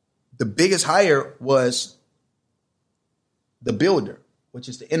 The biggest hire was the builder, which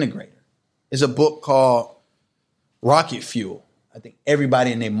is the integrator. It's a book called Rocket Fuel. I think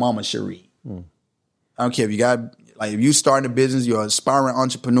everybody and their mama should read. I don't care if if you start a business, you're an aspiring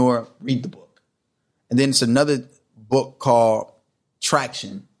entrepreneur, read the book. And then it's another book called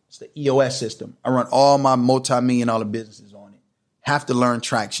Traction. It's the EOS system. I run all my multi-million-dollar businesses on it. Have to learn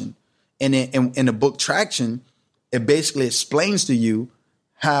Traction. And in the book Traction, it basically explains to you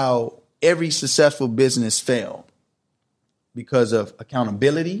how every successful business failed because of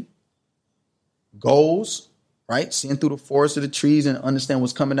accountability, goals, right? Seeing through the forest of the trees and understand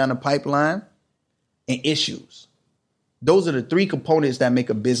what's coming down the pipeline, and issues. Those are the 3 components that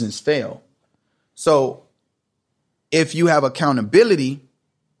make a business fail. So if you have accountability,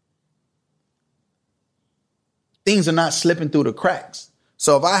 things are not slipping through the cracks.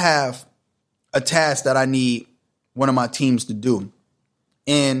 So if I have a task that I need one of my teams to do,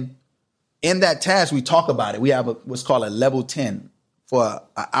 and in that task, we talk about it. We have what's called a level 10 for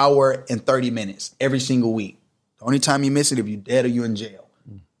an hour and 30 minutes every single week. The only time you miss it, if you're dead or you're in jail.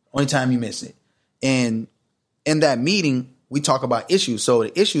 Only time you miss it. And in that meeting, we talk about issues. So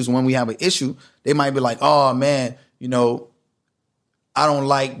the issues, when we have an issue, they might be like, oh, man, I don't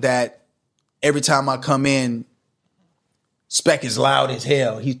like that every time I come in, Spec is loud as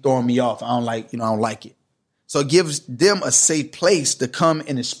hell. He's throwing me off. I don't like it. So it gives them a safe place to come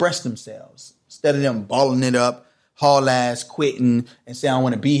and express themselves instead of them balling it up, haul ass, quitting, and say, I don't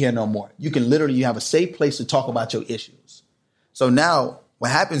want to be here no more. You have a safe place to talk about your issues. So now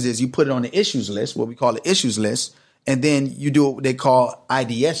what happens is you put it on the issues list, what we call the issues list, and then you do what they call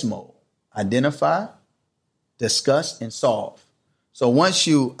IDS mode. Identify, discuss, and solve. So once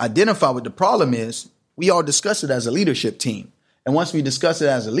you identify what the problem is, we all discuss it as a leadership team. And once we discuss it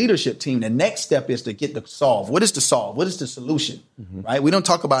as a leadership team, the next step is to get the solve. What is the solve? What is the solution? Right? We don't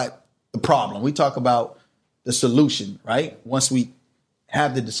talk about the problem. We talk about the solution, right? Once we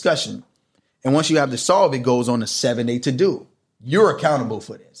have the discussion. And once you have the solve, it goes on a 7-day to-do. You're accountable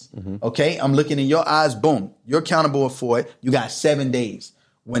for this. Okay? I'm looking in your eyes. Boom. You're accountable for it. You got 7 days.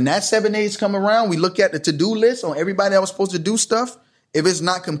 When that 7 days come around, we look at the to-do list on everybody that was supposed to do stuff. If it's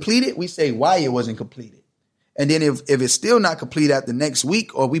not completed, we say why it wasn't completed. And then if it's still not complete after next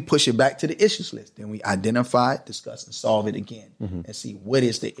week, or we push it back to the issues list, then we identify, discuss, and solve it again and see what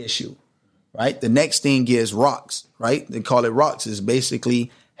is the issue, right? The next thing is rocks, right? They call it rocks. Is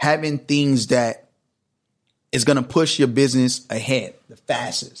basically having things that is going to push your business ahead the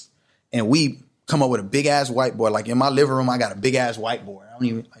fastest. And we come up with a big ass whiteboard. Like in my living room, I got a big ass whiteboard.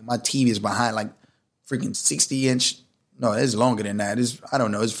 My TV is behind like freaking 60-inch. No, it's longer than that. It's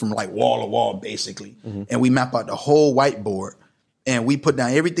from like wall to wall basically. And we map out the whole whiteboard and we put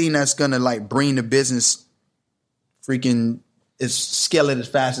down everything that's going to like bring the business scale it as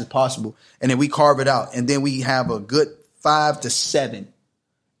fast as possible. And then we carve it out. And then we have a good 5 to 7.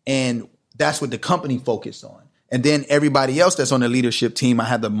 And that's what the company focused on. And then everybody else that's on the leadership team, I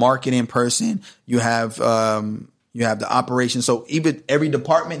have the marketing person, you have the operations. So even every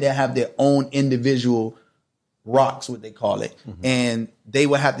department, they have their own individual rocks, what they call it. And they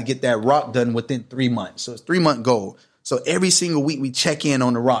will have to get that rock done within 3 months. So it's 3-month goal. So every single week we check in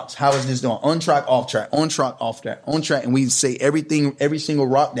on the rocks. How is this doing? On track, off track, on track, off track, on track. And we say every single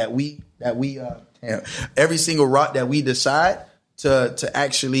rock every single rock that we decide to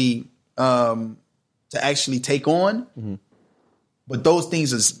actually take on. But those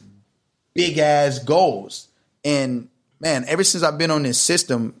things is big ass goals. And man, ever since I've been on this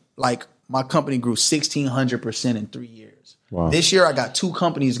system, like my company grew 1,600% in 3 years. Wow. This year, I got 2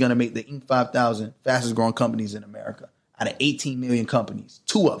 companies going to make the Inc. 5000 fastest growing companies in America out of 18 million companies.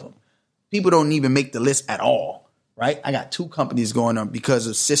 2 of them. People don't even make the list at all, right? I got 2 companies going on because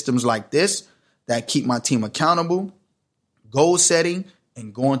of systems like this that keep my team accountable, goal setting,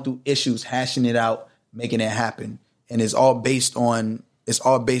 and going through issues, hashing it out, making it happen. And it's all based on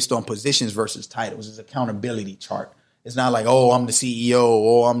positions versus titles. It's an accountability chart. It's not like, oh, I'm the CEO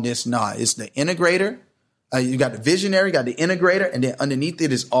or I'm this. Nah, it's the integrator. You got the visionary, got the integrator, and then underneath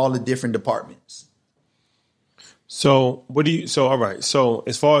it is all the different departments. So all right. So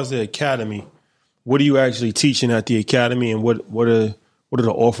as far as the academy, what are you actually teaching at the academy, and what are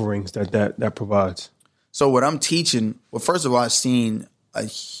the offerings that provides? So what I'm teaching, well, first of all, I've seen a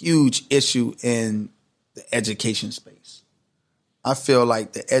huge issue in the education space. I feel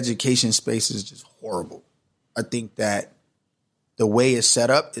like the education space is just horrible. I think that the way it's set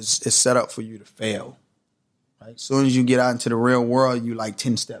up is set up for you to fail. Right? As soon as you get out into the real world, you like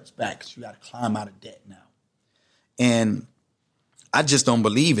 10 steps back because you got to climb out of debt now. And I just don't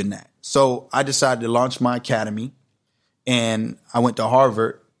believe in that. So I decided to launch my academy, and I went to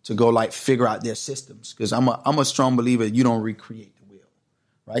Harvard to go like figure out their systems because I'm a strong believer you don't recreate the wheel,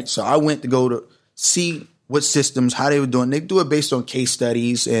 right? So I went to go to see what systems, how they were doing. They do it based on case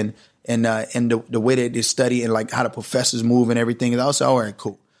studies and the way that they study and like how the professors move and everything. And I was like, all right,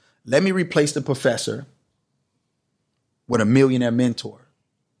 cool. Let me replace the professor with a millionaire mentor.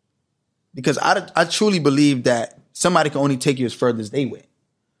 Because I truly believe that somebody can only take you as further as they went.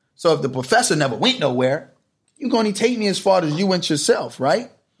 So if the professor never went nowhere, you can only take me as far as you went yourself, right?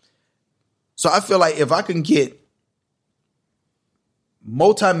 So I feel like if I can get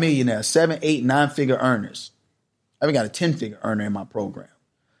multimillionaires, 7, 8, 9-figure earners, I even got a 10-figure earner in my program,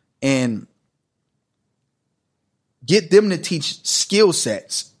 and get them to teach skill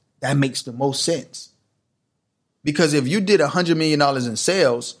sets that makes the most sense. Because if you did $100 million in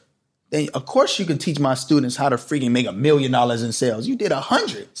sales, then of course you can teach my students how to freaking make $1 million in sales. You did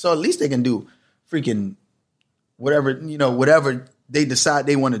 100. So at least they can do freaking whatever they decide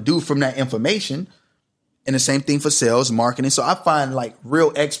they want to do from that information. And the same thing for sales, marketing. So I find like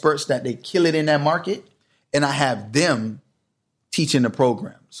real experts that they kill it in that market, and I have them teaching the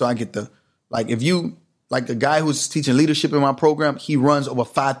program. So I get the guy who's teaching leadership in my program, he runs over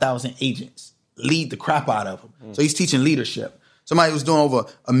 5,000 agents, lead the crap out of them. So he's teaching leadership. Somebody who's doing over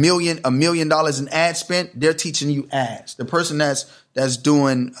 $1 million in ad spend, they're teaching you ads. The person that's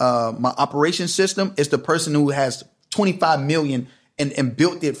doing my operation system is the person who has 25 million and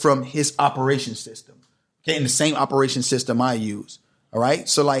built it from his operation system. Okay, in the same operation system I use. All right.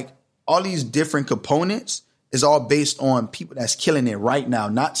 So like all these different components is all based on people that's killing it right now,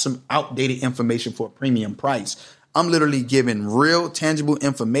 not some outdated information for a premium price. I'm literally giving real tangible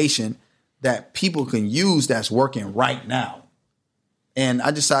information that people can use that's working right now. And I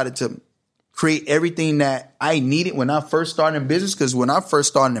decided to create everything that I needed when I first started in business. Because when I first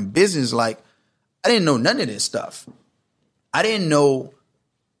started in business, like I didn't know none of this stuff. I didn't know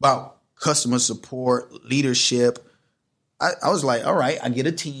about customer support, leadership. I was like, all right, I get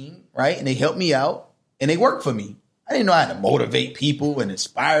a team, right? And they help me out and they work for me. I didn't know how to motivate people and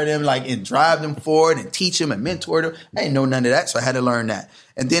inspire them, like, and drive them forward and teach them and mentor them. I didn't know none of that. So I had to learn that.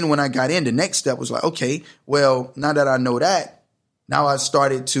 And then when I got in, the next step was like, okay, well, now that I know that, now I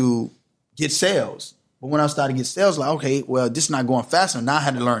started to get sales. But when I started to get sales, like, okay, well, this is not going fast enough. Now I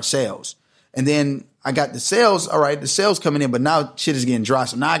had to learn sales. And then I got the sales. All right, the sales coming in, but now shit is getting dry.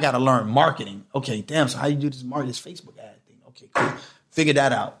 So now I got to learn marketing. Okay, damn. So how do you do this Facebook ad thing? Okay, cool. Figured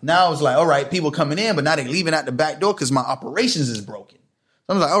that out. Now I was like, all right, people coming in, but now they're leaving out the back door because my operations is broken.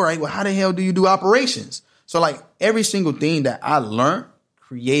 So I was like, all right, well, how the hell do you do operations? So like every single thing that I learned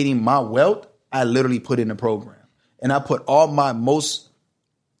creating my wealth, I literally put in the program. And I put all my most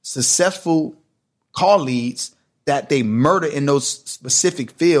successful call leads that they murder in those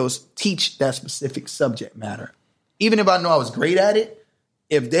specific fields, teach that specific subject matter. Even if I know I was great at it,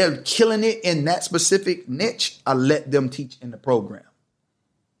 if they're killing it in that specific niche, I let them teach in the program.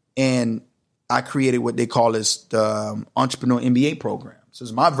 And I created what they call as the Entrepreneur MBA program. So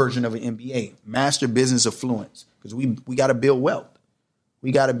it's my version of an MBA, Master Business Affluence, because we got to build wealth.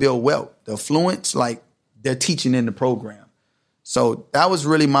 We got to build wealth. The affluence, like they're teaching in the program. So that was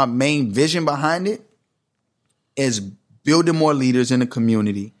really my main vision behind it, is building more leaders in the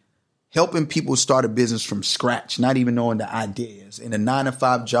community, helping people start a business from scratch, not even knowing the ideas, in the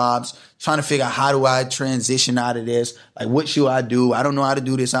 9-to-5 jobs, trying to figure out how do I transition out of this? Like, what should I do? I don't know how to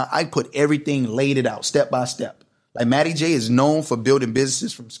do this. I put everything, laid it out step by step. Like Matty J is known for building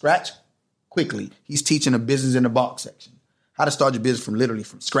businesses from scratch quickly. He's teaching a business in the box section, how to start your business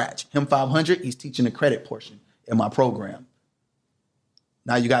from scratch. Him 500, he's teaching the credit portion in my program.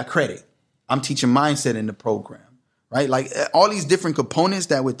 Now you got credit. I'm teaching mindset in the program, right? Like all these different components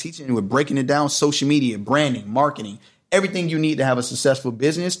that we're teaching, we're breaking it down, social media, branding, marketing, everything you need to have a successful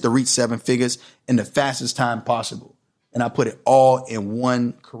business to reach 7 figures in the fastest time possible. And I put it all in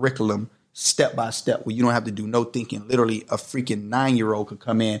one curriculum, step by step, where you don't have to do no thinking. Literally a freaking 9-year-old could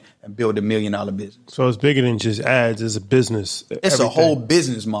come in and build $1 million business. So it's bigger than just ads. It's a business. It's a whole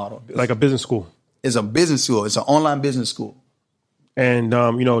business model. Like a business school. It's a business school. It's an online business school. And,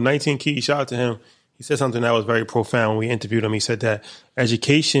 19 Keys, shout out to him. He said something that was very profound when we interviewed him. He said that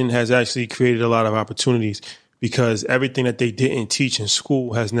education has actually created a lot of opportunities because everything that they didn't teach in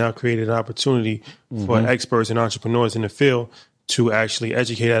school has now created an opportunity for experts and entrepreneurs in the field to actually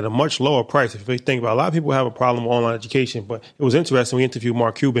educate at a much lower price. If you think about it, a lot of people have a problem with online education, but it was interesting. We interviewed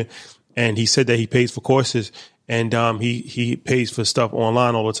Mark Cuban, and he said that he pays for courses and he pays for stuff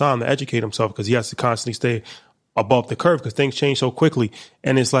online all the time to educate himself because he has to constantly stay above the curve because things change so quickly.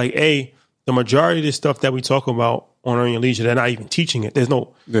 And it's like, the majority of this stuff that we talk about on Earn Your Leisure, they're not even teaching it. There's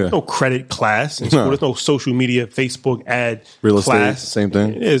no credit class in school. There's no social media, Facebook ad Real class. estate, same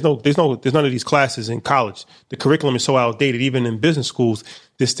thing. There's none of these classes in college. The curriculum is so outdated. Even in business schools,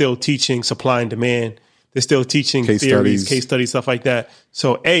 they're still teaching supply and demand. They're still teaching case studies, stuff like that.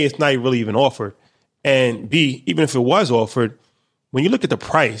 So A, it's not really even offered. And B, even if it was offered, when you look at the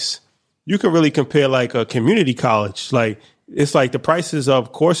price, you can really compare like a community college. Like it's like the prices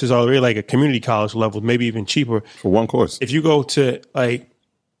of courses are really like a community college level, maybe even cheaper. For one course. If you go to like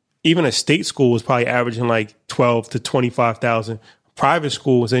even a state school is probably averaging like 12 to 25,000. Private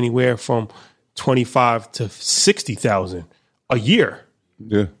school is anywhere from 25 to 60,000 a year.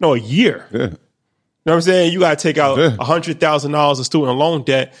 Yeah. No, a year. Yeah. You know what I'm saying? You got to take out $100,000 of student loan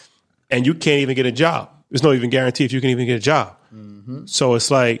debt and you can't even get a job. There's no even guarantee if you can even get a job. So it's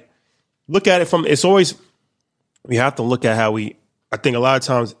like, look at it from, it's always, we have to look at how I think a lot of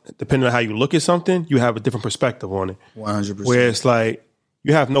times, depending on how you look at something, you have a different perspective on it. 100%. Where it's like,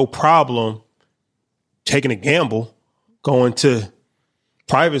 you have no problem taking a gamble, going to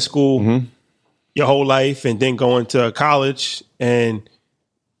private school your whole life and then going to college and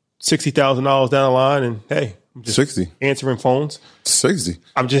 $60,000 down the line and hey, I'm just 60 answering phones. 60.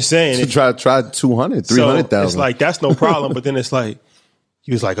 I'm just saying. So try 200, 300,000. So it's like, that's no problem. But then it's like,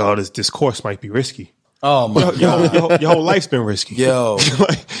 he was like, oh, this course might be risky. Oh my God. Your whole life's been risky. Yo,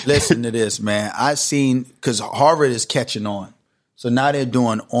 listen to this, man. I've seen, because Harvard is catching on. So now they're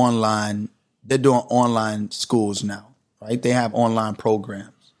doing online schools now, right? They have online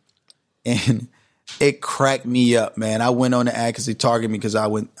programs. And it cracked me up, man. I went on the ad because they targeted me because I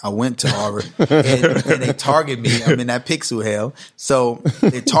went to Harvard. and they target me. I'm in that pixel hell. So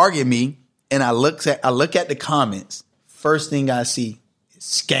they target me and I look at the comments. First thing I see is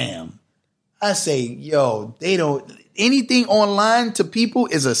scam. I say, yo, anything online to people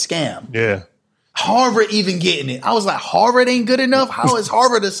is a scam. Yeah. Harvard even getting it. I was like, Harvard ain't good enough? How is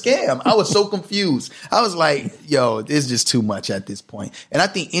Harvard a scam? I was so confused. I was like, yo, this is just too much at this point. And I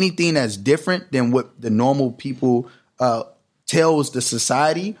think anything that's different than what the normal people tells the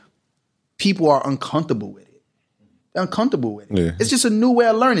society, people are uncomfortable with it. They're uncomfortable with it. Yeah. It's just a new way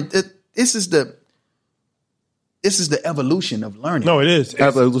of learning. This is the evolution of learning. No, it is.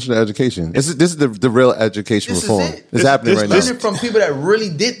 Evolution of education. This is the real education reform. It's happening right now. Learning from people that really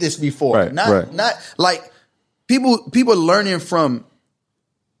did this before. Right, not like people are learning from,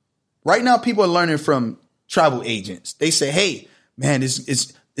 right now people are learning from travel agents. They say, hey, man,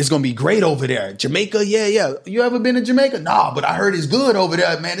 it's going to be great over there. Jamaica, yeah. You ever been to Jamaica? Nah, but I heard it's good over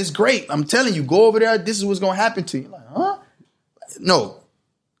there, man. It's great. I'm telling you, go over there. This is what's going to happen to you. Like, huh? No.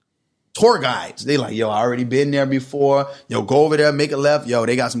 Tour guides, they like, yo, I already been there before. Yo, go over there, make a left. Yo,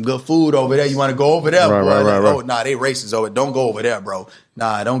 they got some good food over there. You want to go over there, bro? Right. Oh, nah, they racist over. Don't go over there, bro.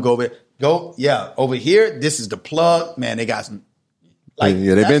 Nah, don't go over there. Go, yeah, over here. This is the plug, man. They got some. Like,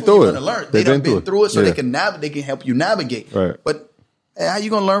 yeah, they've been through it. They've been through it, so they can They can help you navigate. Right. But how you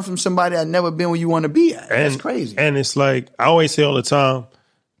gonna learn from somebody that never been where you want to be at? That's crazy. And it's like I always say all the time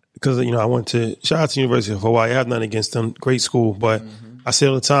because I went to shout out to University of Hawaii. I have nothing against them, great school, but. I say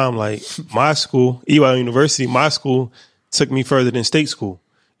all the time, like my school, EY University, my school took me further than state school.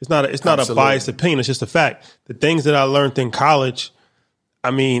 It's not a biased opinion. It's just a fact. The things that I learned in college,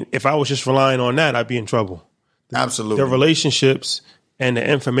 I mean, if I was just relying on that, I'd be in trouble. Absolutely. The relationships and the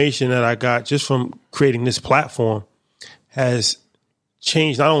information that I got just from creating this platform has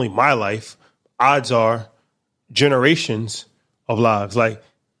changed not only my life, odds are generations of lives. Like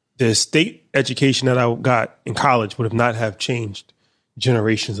the state education that I got in college would have not have changed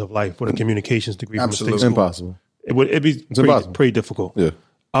generations of life with a communications degree. Absolutely. From a state school. Impossible. It'd be pretty difficult. Yeah.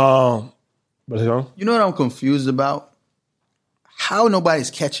 But you know what I'm confused about? how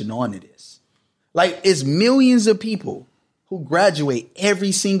nobody's catching on to this. Like, it's millions of people who graduate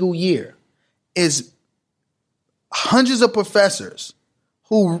every single year. It's hundreds of professors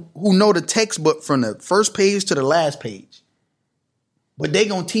who know the textbook from the first page to the last page. But they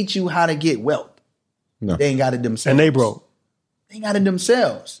gonna teach you how to get wealth. No. They ain't got it themselves. And they broke. They got it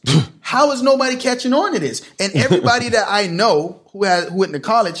themselves. How is nobody catching on to this? And everybody that I know who went to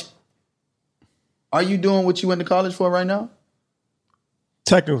college, are you doing what you went to college for right now?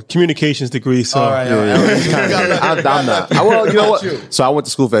 Technical communications degree. So All right. I'm not. Well, you know what? So I went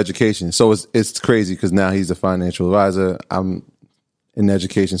to school for education. So it's crazy because now he's a financial advisor. I'm in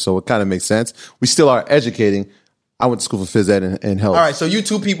education, so it kind of makes sense. We still are educating. I went to school for phys ed and health. All right, so you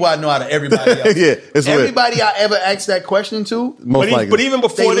two people I know out of everybody else. Yeah, it's everybody weird. I ever asked that question to, but even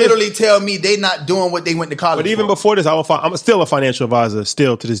before they this, literally tell me they not doing what they went to college. But even for. before this, I'm still a financial advisor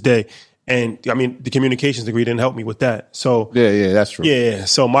still to this day. And I mean, the communications degree didn't help me with that. So yeah, that's true. Yeah,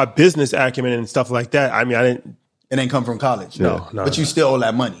 so my business acumen and stuff like that. I mean, I didn't. It ain't come from college. No. But you still owe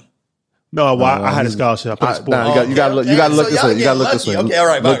that money. No, I had a scholarship. I played sport. Nah, you got to look this way. You got to look this way. Okay, all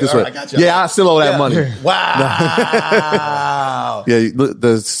right, look this way. I got you. Yeah, I still owe that money. Wow. Yeah,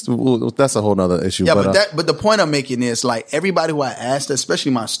 that's a whole nother issue. Yeah, but the point I'm making is, like, everybody who I asked,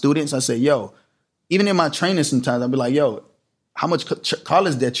 especially my students, I say, yo, even in my training sometimes, I'll be like, yo, how much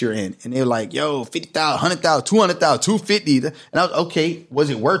college debt you're in? And they're like, yo, 50,000, 100,000, 200,000, 250. And I was, okay, was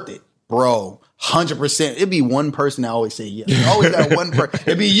it worth it? Bro, 100%. It'd be one person that always say yes. You always got one person.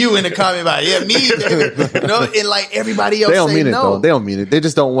 It'd be you in the comment about, yeah, me, David. You know, and like everybody else they don't say mean it no. though. They don't mean it. They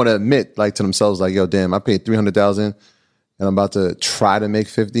just don't want to admit, like, to themselves, like, yo, damn, I paid 300,000 and I'm about to try to make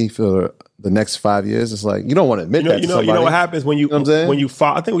 50 for the next 5 years. It's like, you don't want to admit that to somebody. You know what happens when you know what I'm saying? when you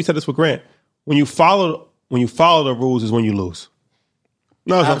follow. I think we said this with Grant. When you follow the rules is when you lose.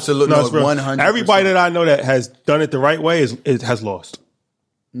 No, Absolutely. it's real. 100%. Everybody that I know that has done it the right way has lost.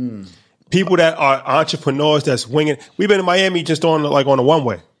 People that are entrepreneurs that's winging. We've been in Miami just on a one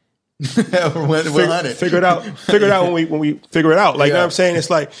way. Figure it out when we figure it out. Like, you know what I'm saying? It's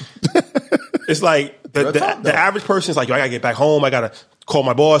like the average person is like, yo, I gotta get back home. I gotta call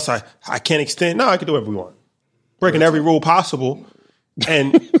my boss. I can't extend. No, I can do whatever we want. Breaking every rule possible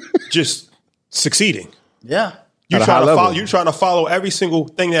and just succeeding. Yeah. You're trying to follow every single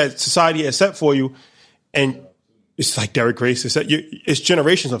thing that society has set for you, and it's like Derek Grace said, it's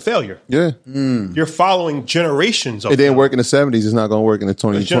generations of failure. Yeah. You're following generations of It didn't failure. work in the 70s. It's not going to work in the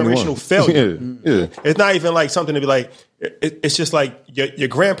 2021. It's generational failure. Yeah. It's not even like something to be like, it's just like your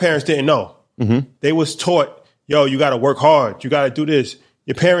grandparents didn't know. Mm-hmm. They was taught, yo, you got to work hard. You got to do this.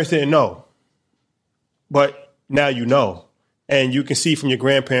 Your parents didn't know. But now you know. And you can see from your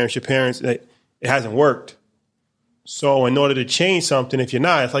grandparents, your parents, that it hasn't worked. So in order to change something, if you're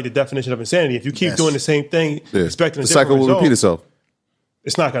not, it's like the definition of insanity. If you keep doing the same thing, expecting a different cycle will result, repeat itself.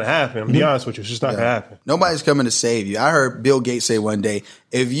 it's not going to happen. I'm be honest with you. It's just not going to happen. Nobody's coming to save you. I heard Bill Gates say one day,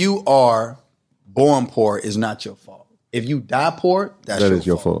 if you are born poor, it's not your fault. If you die poor, that is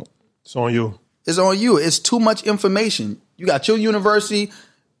your fault. It's on you. It's on you. It's too much information. You got your university,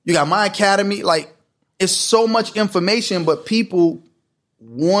 you got my academy. Like, it's so much information, but people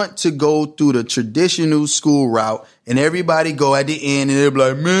want to go through the traditional school route, and everybody go at the end and they're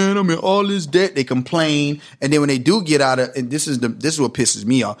like, man, I'm in all this debt. They complain. And then when they do get out of, and this is what pisses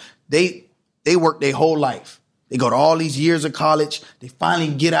me off. They work their whole life. They go to all these years of college. They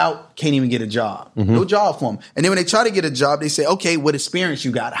finally get out, can't even get a job. No job for them. And then when they try to get a job, they say, okay, what experience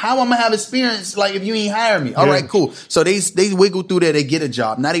you got? How am I going to have experience like if you ain't hire me? All right, cool. So they wiggle through there. They get a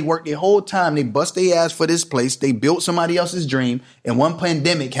job. Now they work their whole time. They bust their ass for this place. They built somebody else's dream. And one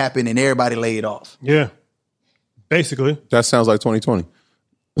pandemic happened and everybody laid off. Yeah. Basically. That sounds like 2020.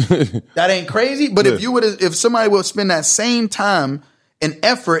 That ain't crazy. But if somebody would spend that same time and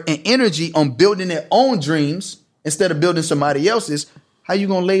effort and energy on building their own dreams instead of building somebody else's, how you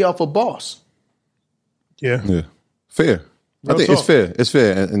gonna lay off a boss? Yeah. Fair. Real I think talk. it's fair. It's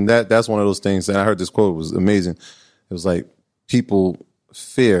fair. And that's one of those things. And I heard this quote, it was amazing. It was like, people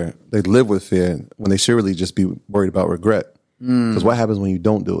fear, they live with fear when they should really just be worried about regret. Because what happens when you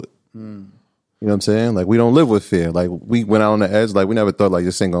don't do it? You know what I'm saying? Like, we don't live with fear. Like, we went out on the edge. Like, we never thought, like,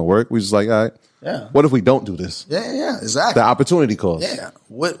 this ain't gonna work. We just like, all right, what if we don't do this? Yeah, exactly. The opportunity cost. Yeah.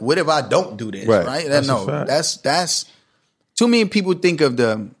 What if I don't do this? Right. Right? That's a No, fact. that's too many people think of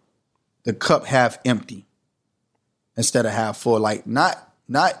the cup half empty instead of half full. Like, not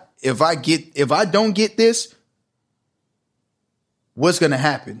if I don't get this, what's gonna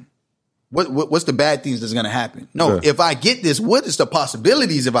happen? What's the bad things that's gonna happen? No, if I get this, what is the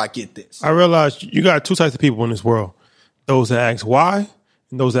possibilities if I get this? I realized you got two types of people in this world. Those that ask why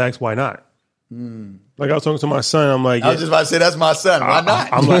and those that ask why not. Like I was talking to my son, I'm like, I was just about to say that's my son. Why not?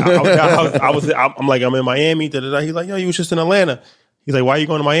 I'm like, I'm in Miami. Da-da-da. He's like, yo, you was just in Atlanta. He's like, why are you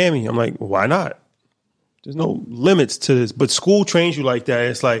going to Miami? I'm like, why not? There's no limits to this. But school trains you like that.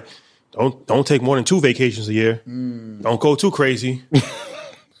 It's like, don't take more than 2 vacations a year. Don't go too crazy. You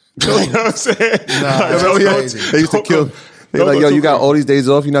know what I'm saying? Nah, that's crazy. They used to kill. They're like, yo, you got all these days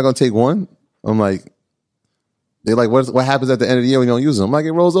off. You're not gonna take one? I'm like, they're like, what happens at the end of the year when you don't use them? I'm like,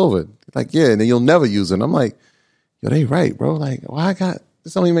 it rolls over. Like, yeah, and then you'll never use them. I'm like, yo, they right, bro. Like, why I got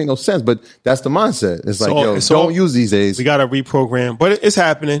this? Don't even make no sense. But that's the mindset. It's like, yo, don't use these days. We got to reprogram, but it's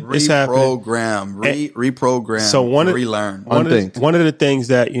happening. It's happening. Reprogram. So relearn. One of the things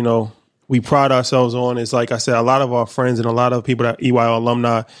that we pride ourselves on is, like I said, a lot of our friends and a lot of people that EYL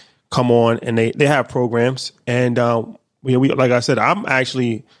alumni come on and they have programs. And we like I said, I'm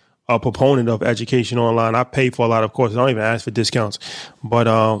actually a proponent of education online. I pay for a lot of courses. I don't even ask for discounts.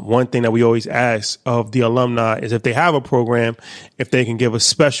 But one thing that we always ask of the alumni is if they have a program, if they can give a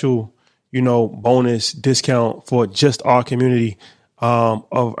special, bonus discount for just our community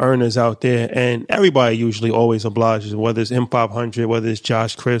of earners out there. And everybody usually always obliges, whether it's M500, whether it's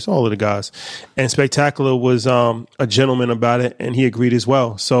Josh, Chris, all of the guys. And Spectacular was a gentleman about it, and he agreed as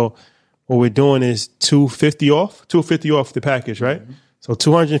well. So what we're doing is $250 off the package, right? Mm-hmm. So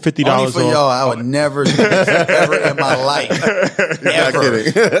 $250 only for off. y'all. I would never do this ever in my life. Never.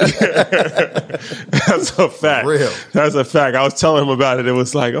 That's a fact. Real. That's a fact. I was telling him about it. It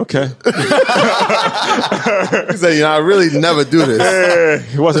was like, okay. He said, I really never do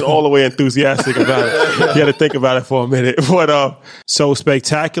this. He wasn't all the way enthusiastic about it. He had to think about it for a minute. But so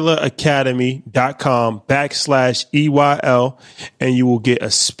spectacularacademy.com/EYL, and you will get a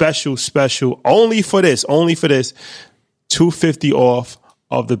special only for this. $250 off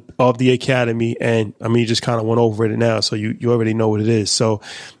of the academy. And I mean, you just kind of went over it now, so you already know what it is. So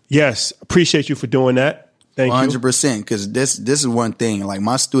yes, appreciate you for doing that. Thank 100%, you. 100%, because this is one thing. Like,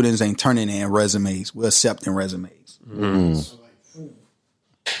 my students ain't turning in resumes. We're accepting resumes.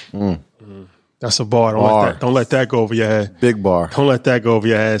 That's a bar. Don't let that go over your head. Big bar. Don't let that go over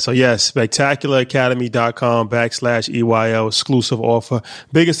your head. So yes, spectacularacademy.com/EYL, exclusive offer.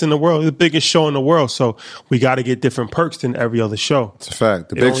 Biggest in the world. The biggest show in the world. So we got to get different perks than every other show. It's a fact.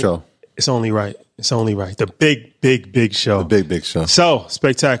 The big show. It's only right. The big show. The big show. So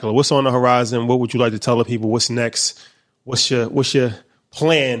Spectacular, what's on the horizon? What would you like to tell the people? What's next? What's your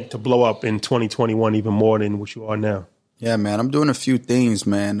plan to blow up in 2021 even more than what you are now? Yeah, man, I'm doing a few things,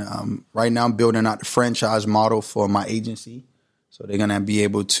 man. Right now I'm building out the franchise model for my agency. So they're going to be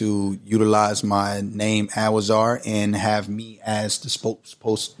able to utilize my name, Awazar, and have me as the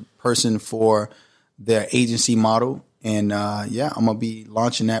spokesperson for their agency model. And I'm going to be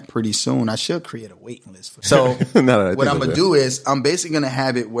launching that pretty soon. I should create a waiting list for that. So what I'm going to do is I'm basically going to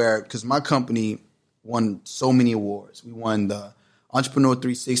have it where, because my company won so many awards. We won the Entrepreneur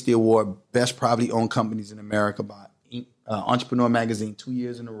 360 Award, Best Privately Owned Companies in America by Entrepreneur Magazine 2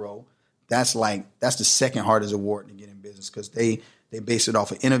 years in a row. That's the second hardest award to get in business, because they base it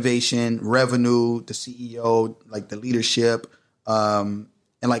off of innovation, revenue, the CEO, like the leadership, and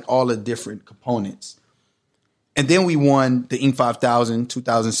like all the different components. And then we won the Inc. 5000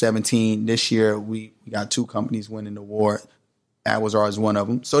 2017. This year we got 2 companies winning the award. Awazar is one of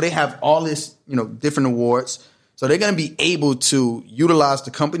them. So they have all this, different awards. So they're going to be able to utilize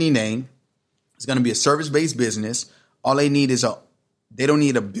the company name. It's going to be a service-based business. All they need is they don't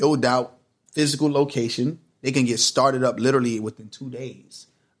need a build out physical location. They can get started up literally within 2 days.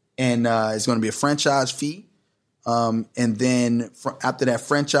 And it's going to be a franchise fee. And then after that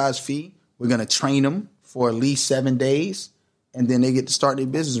franchise fee, we're going to train them for at least 7 days. And then they get to start their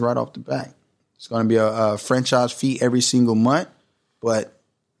business right off the bat. It's going to be a franchise fee every single month. But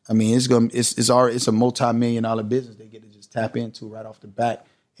I mean, it's a multi-million-dollar business they get to just tap into right off the bat,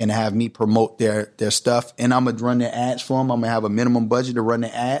 and have me promote their stuff. And I'm going to run their ads for them. I'm going to have a minimum budget to run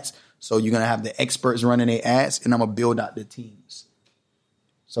their ads. So you're going to have the experts running their ads, and I'm going to build out the teams.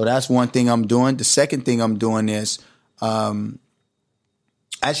 So that's one thing I'm doing. The second thing I'm doing is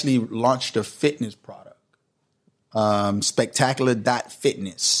actually launched a fitness product,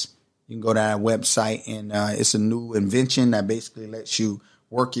 spectacular.fitness. You can go to our website, and it's a new invention that basically lets you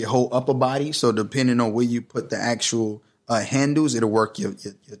work your whole upper body. So depending on where you put the actual handles, it'll work your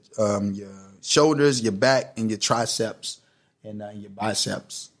shoulders, your back, and your triceps, and your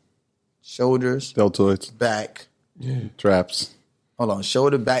biceps. Shoulders, deltoids, back, traps. Hold on,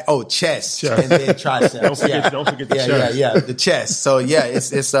 shoulder, back. Oh, chest, and then triceps. Don't forget the chest. Yeah, the chest. So yeah,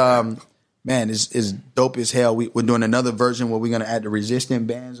 it's dope as hell. We're doing another version where we're gonna add the resistant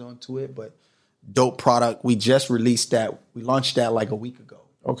bands onto it, but dope product. We just released that. We launched that like a week ago.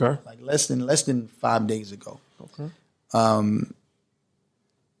 Okay. Like less than 5 days ago. Okay.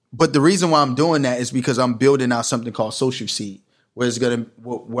 But the reason why I'm doing that is because I'm building out something called Social Seed, where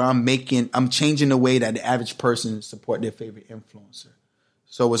I'm changing the way that the average person support their favorite influencer.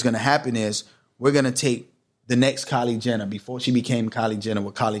 So what's going to happen is we're going to take the next Kylie Jenner before she became Kylie Jenner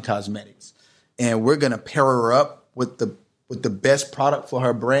with Kylie Cosmetics, and we're going to pair her up with the best product for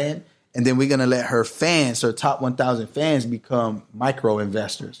her brand, and then we're going to let her fans, her top 1,000 fans, become micro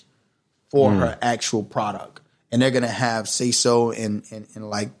investors for her actual product. And they're going to have say-so in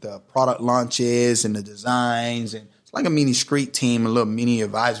like the product launches and the designs. And it's like a mini street team, a little mini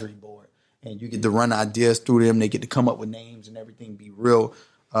advisory board. And you get to run ideas through them. They get to come up with names and everything, be real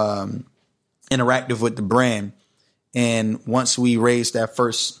interactive with the brand. And once we raise that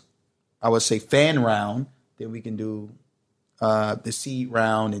first, I would say, fan round, then we can do the seed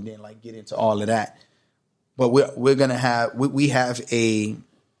round and then like get into all of that. But we're going to have, we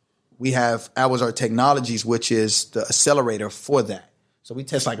have Our Technologies, which is the accelerator for that. So we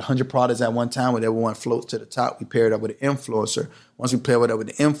test like 100 products at one time where everyone floats to the top. We pair it up with an influencer. Once we pair it up with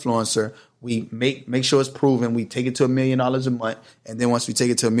the influencer, we make sure it's proven. We take it to $1 million a month. And then once we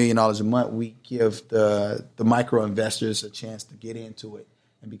take it to $1 million a month, we give the micro investors a chance to get into it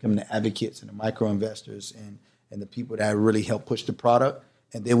and become the advocates and the micro investors and the people that really help push the product.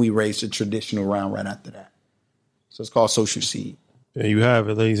 And then we raise the traditional round right after that. So it's called Social Seed. There you have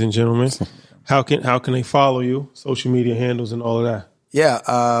it, ladies and gentlemen. How can they follow you? Social media handles and all of that. Yeah,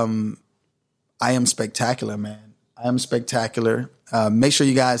 I Am Spectacular, man. I Am Spectacular. Make sure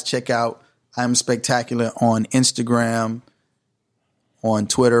you guys check out I Am Spectacular on Instagram, on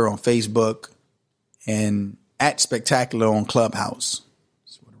Twitter, on Facebook, and at Spectacular on Clubhouse.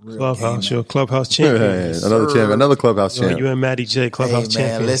 Clubhouse, you're a Clubhouse champion. Hey, another Clubhouse champion. You and Matty J, Clubhouse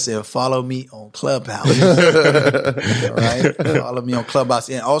champion. Man, listen, follow me on Clubhouse. All right? Follow me on Clubhouse.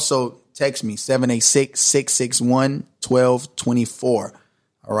 And also text me, 786-661-1224.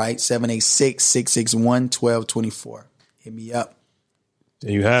 All right? 786-661-1224. Hit me up.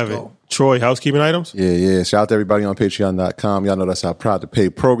 There you have it. Troy, housekeeping items? Yeah. Shout out to everybody on Patreon.com. Y'all know that's our Proud to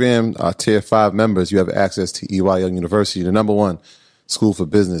Pay program. Our Tier 5 members, you have access to EYL University, the #1 school for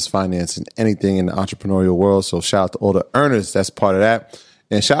business, finance, and anything in the entrepreneurial world. So shout out to all the earners that's part of that.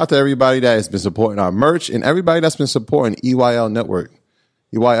 And shout out to everybody that has been supporting our merch and everybody that's been supporting EYL Network.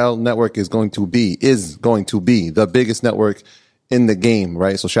 EYL Network is going to be the biggest network in the game,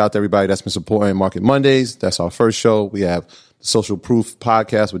 right? So shout out to everybody that's been supporting Market Mondays. That's our first show. We have the Social Proof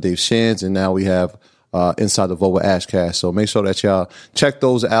podcast with Dave Shands, and now we have Inside the Vote with Ashcast. So make sure that y'all check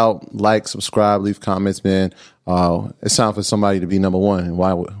those out, like, subscribe, leave comments, man. It's time for somebody to be #1, and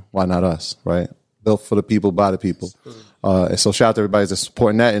why not us, right? Built for the people, by the people. And so shout out to everybody that's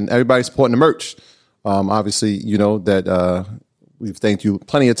supporting that, and everybody supporting the merch. Obviously, you know that we've thanked you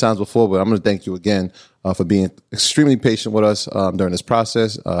plenty of times before, but I'm going to thank you again for being extremely patient with us during this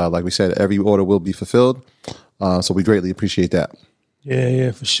process. Like we said, every order will be fulfilled, so we greatly appreciate that.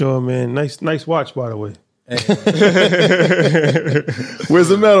 Yeah, for sure, man. Nice watch, by the way. Where's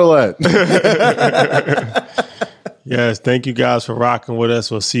the medal at? Yes, thank you guys for rocking with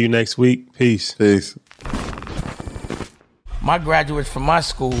us. We'll see you next week. Peace. My graduates from my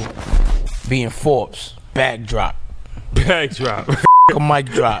school being Forbes, bag drop. A mic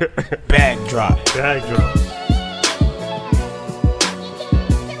drop, bag drop.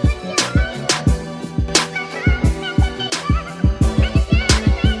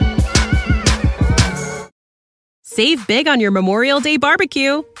 Save big on your Memorial Day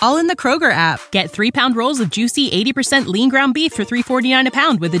barbecue, all in the Kroger app. Get 3-pound rolls of juicy 80% lean ground beef for $3.49 a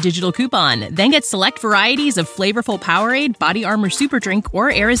pound with a digital coupon. Then get select varieties of flavorful Powerade, Body Armor Super Drink,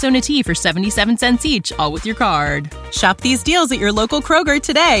 or Arizona tea for 77 cents each, all with your card. Shop these deals at your local Kroger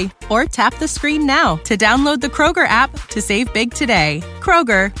today, or tap the screen now to download the Kroger app to save big today.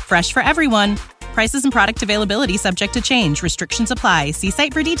 Kroger, fresh for everyone. Prices and product availability subject to change. Restrictions apply. See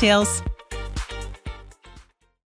site for details.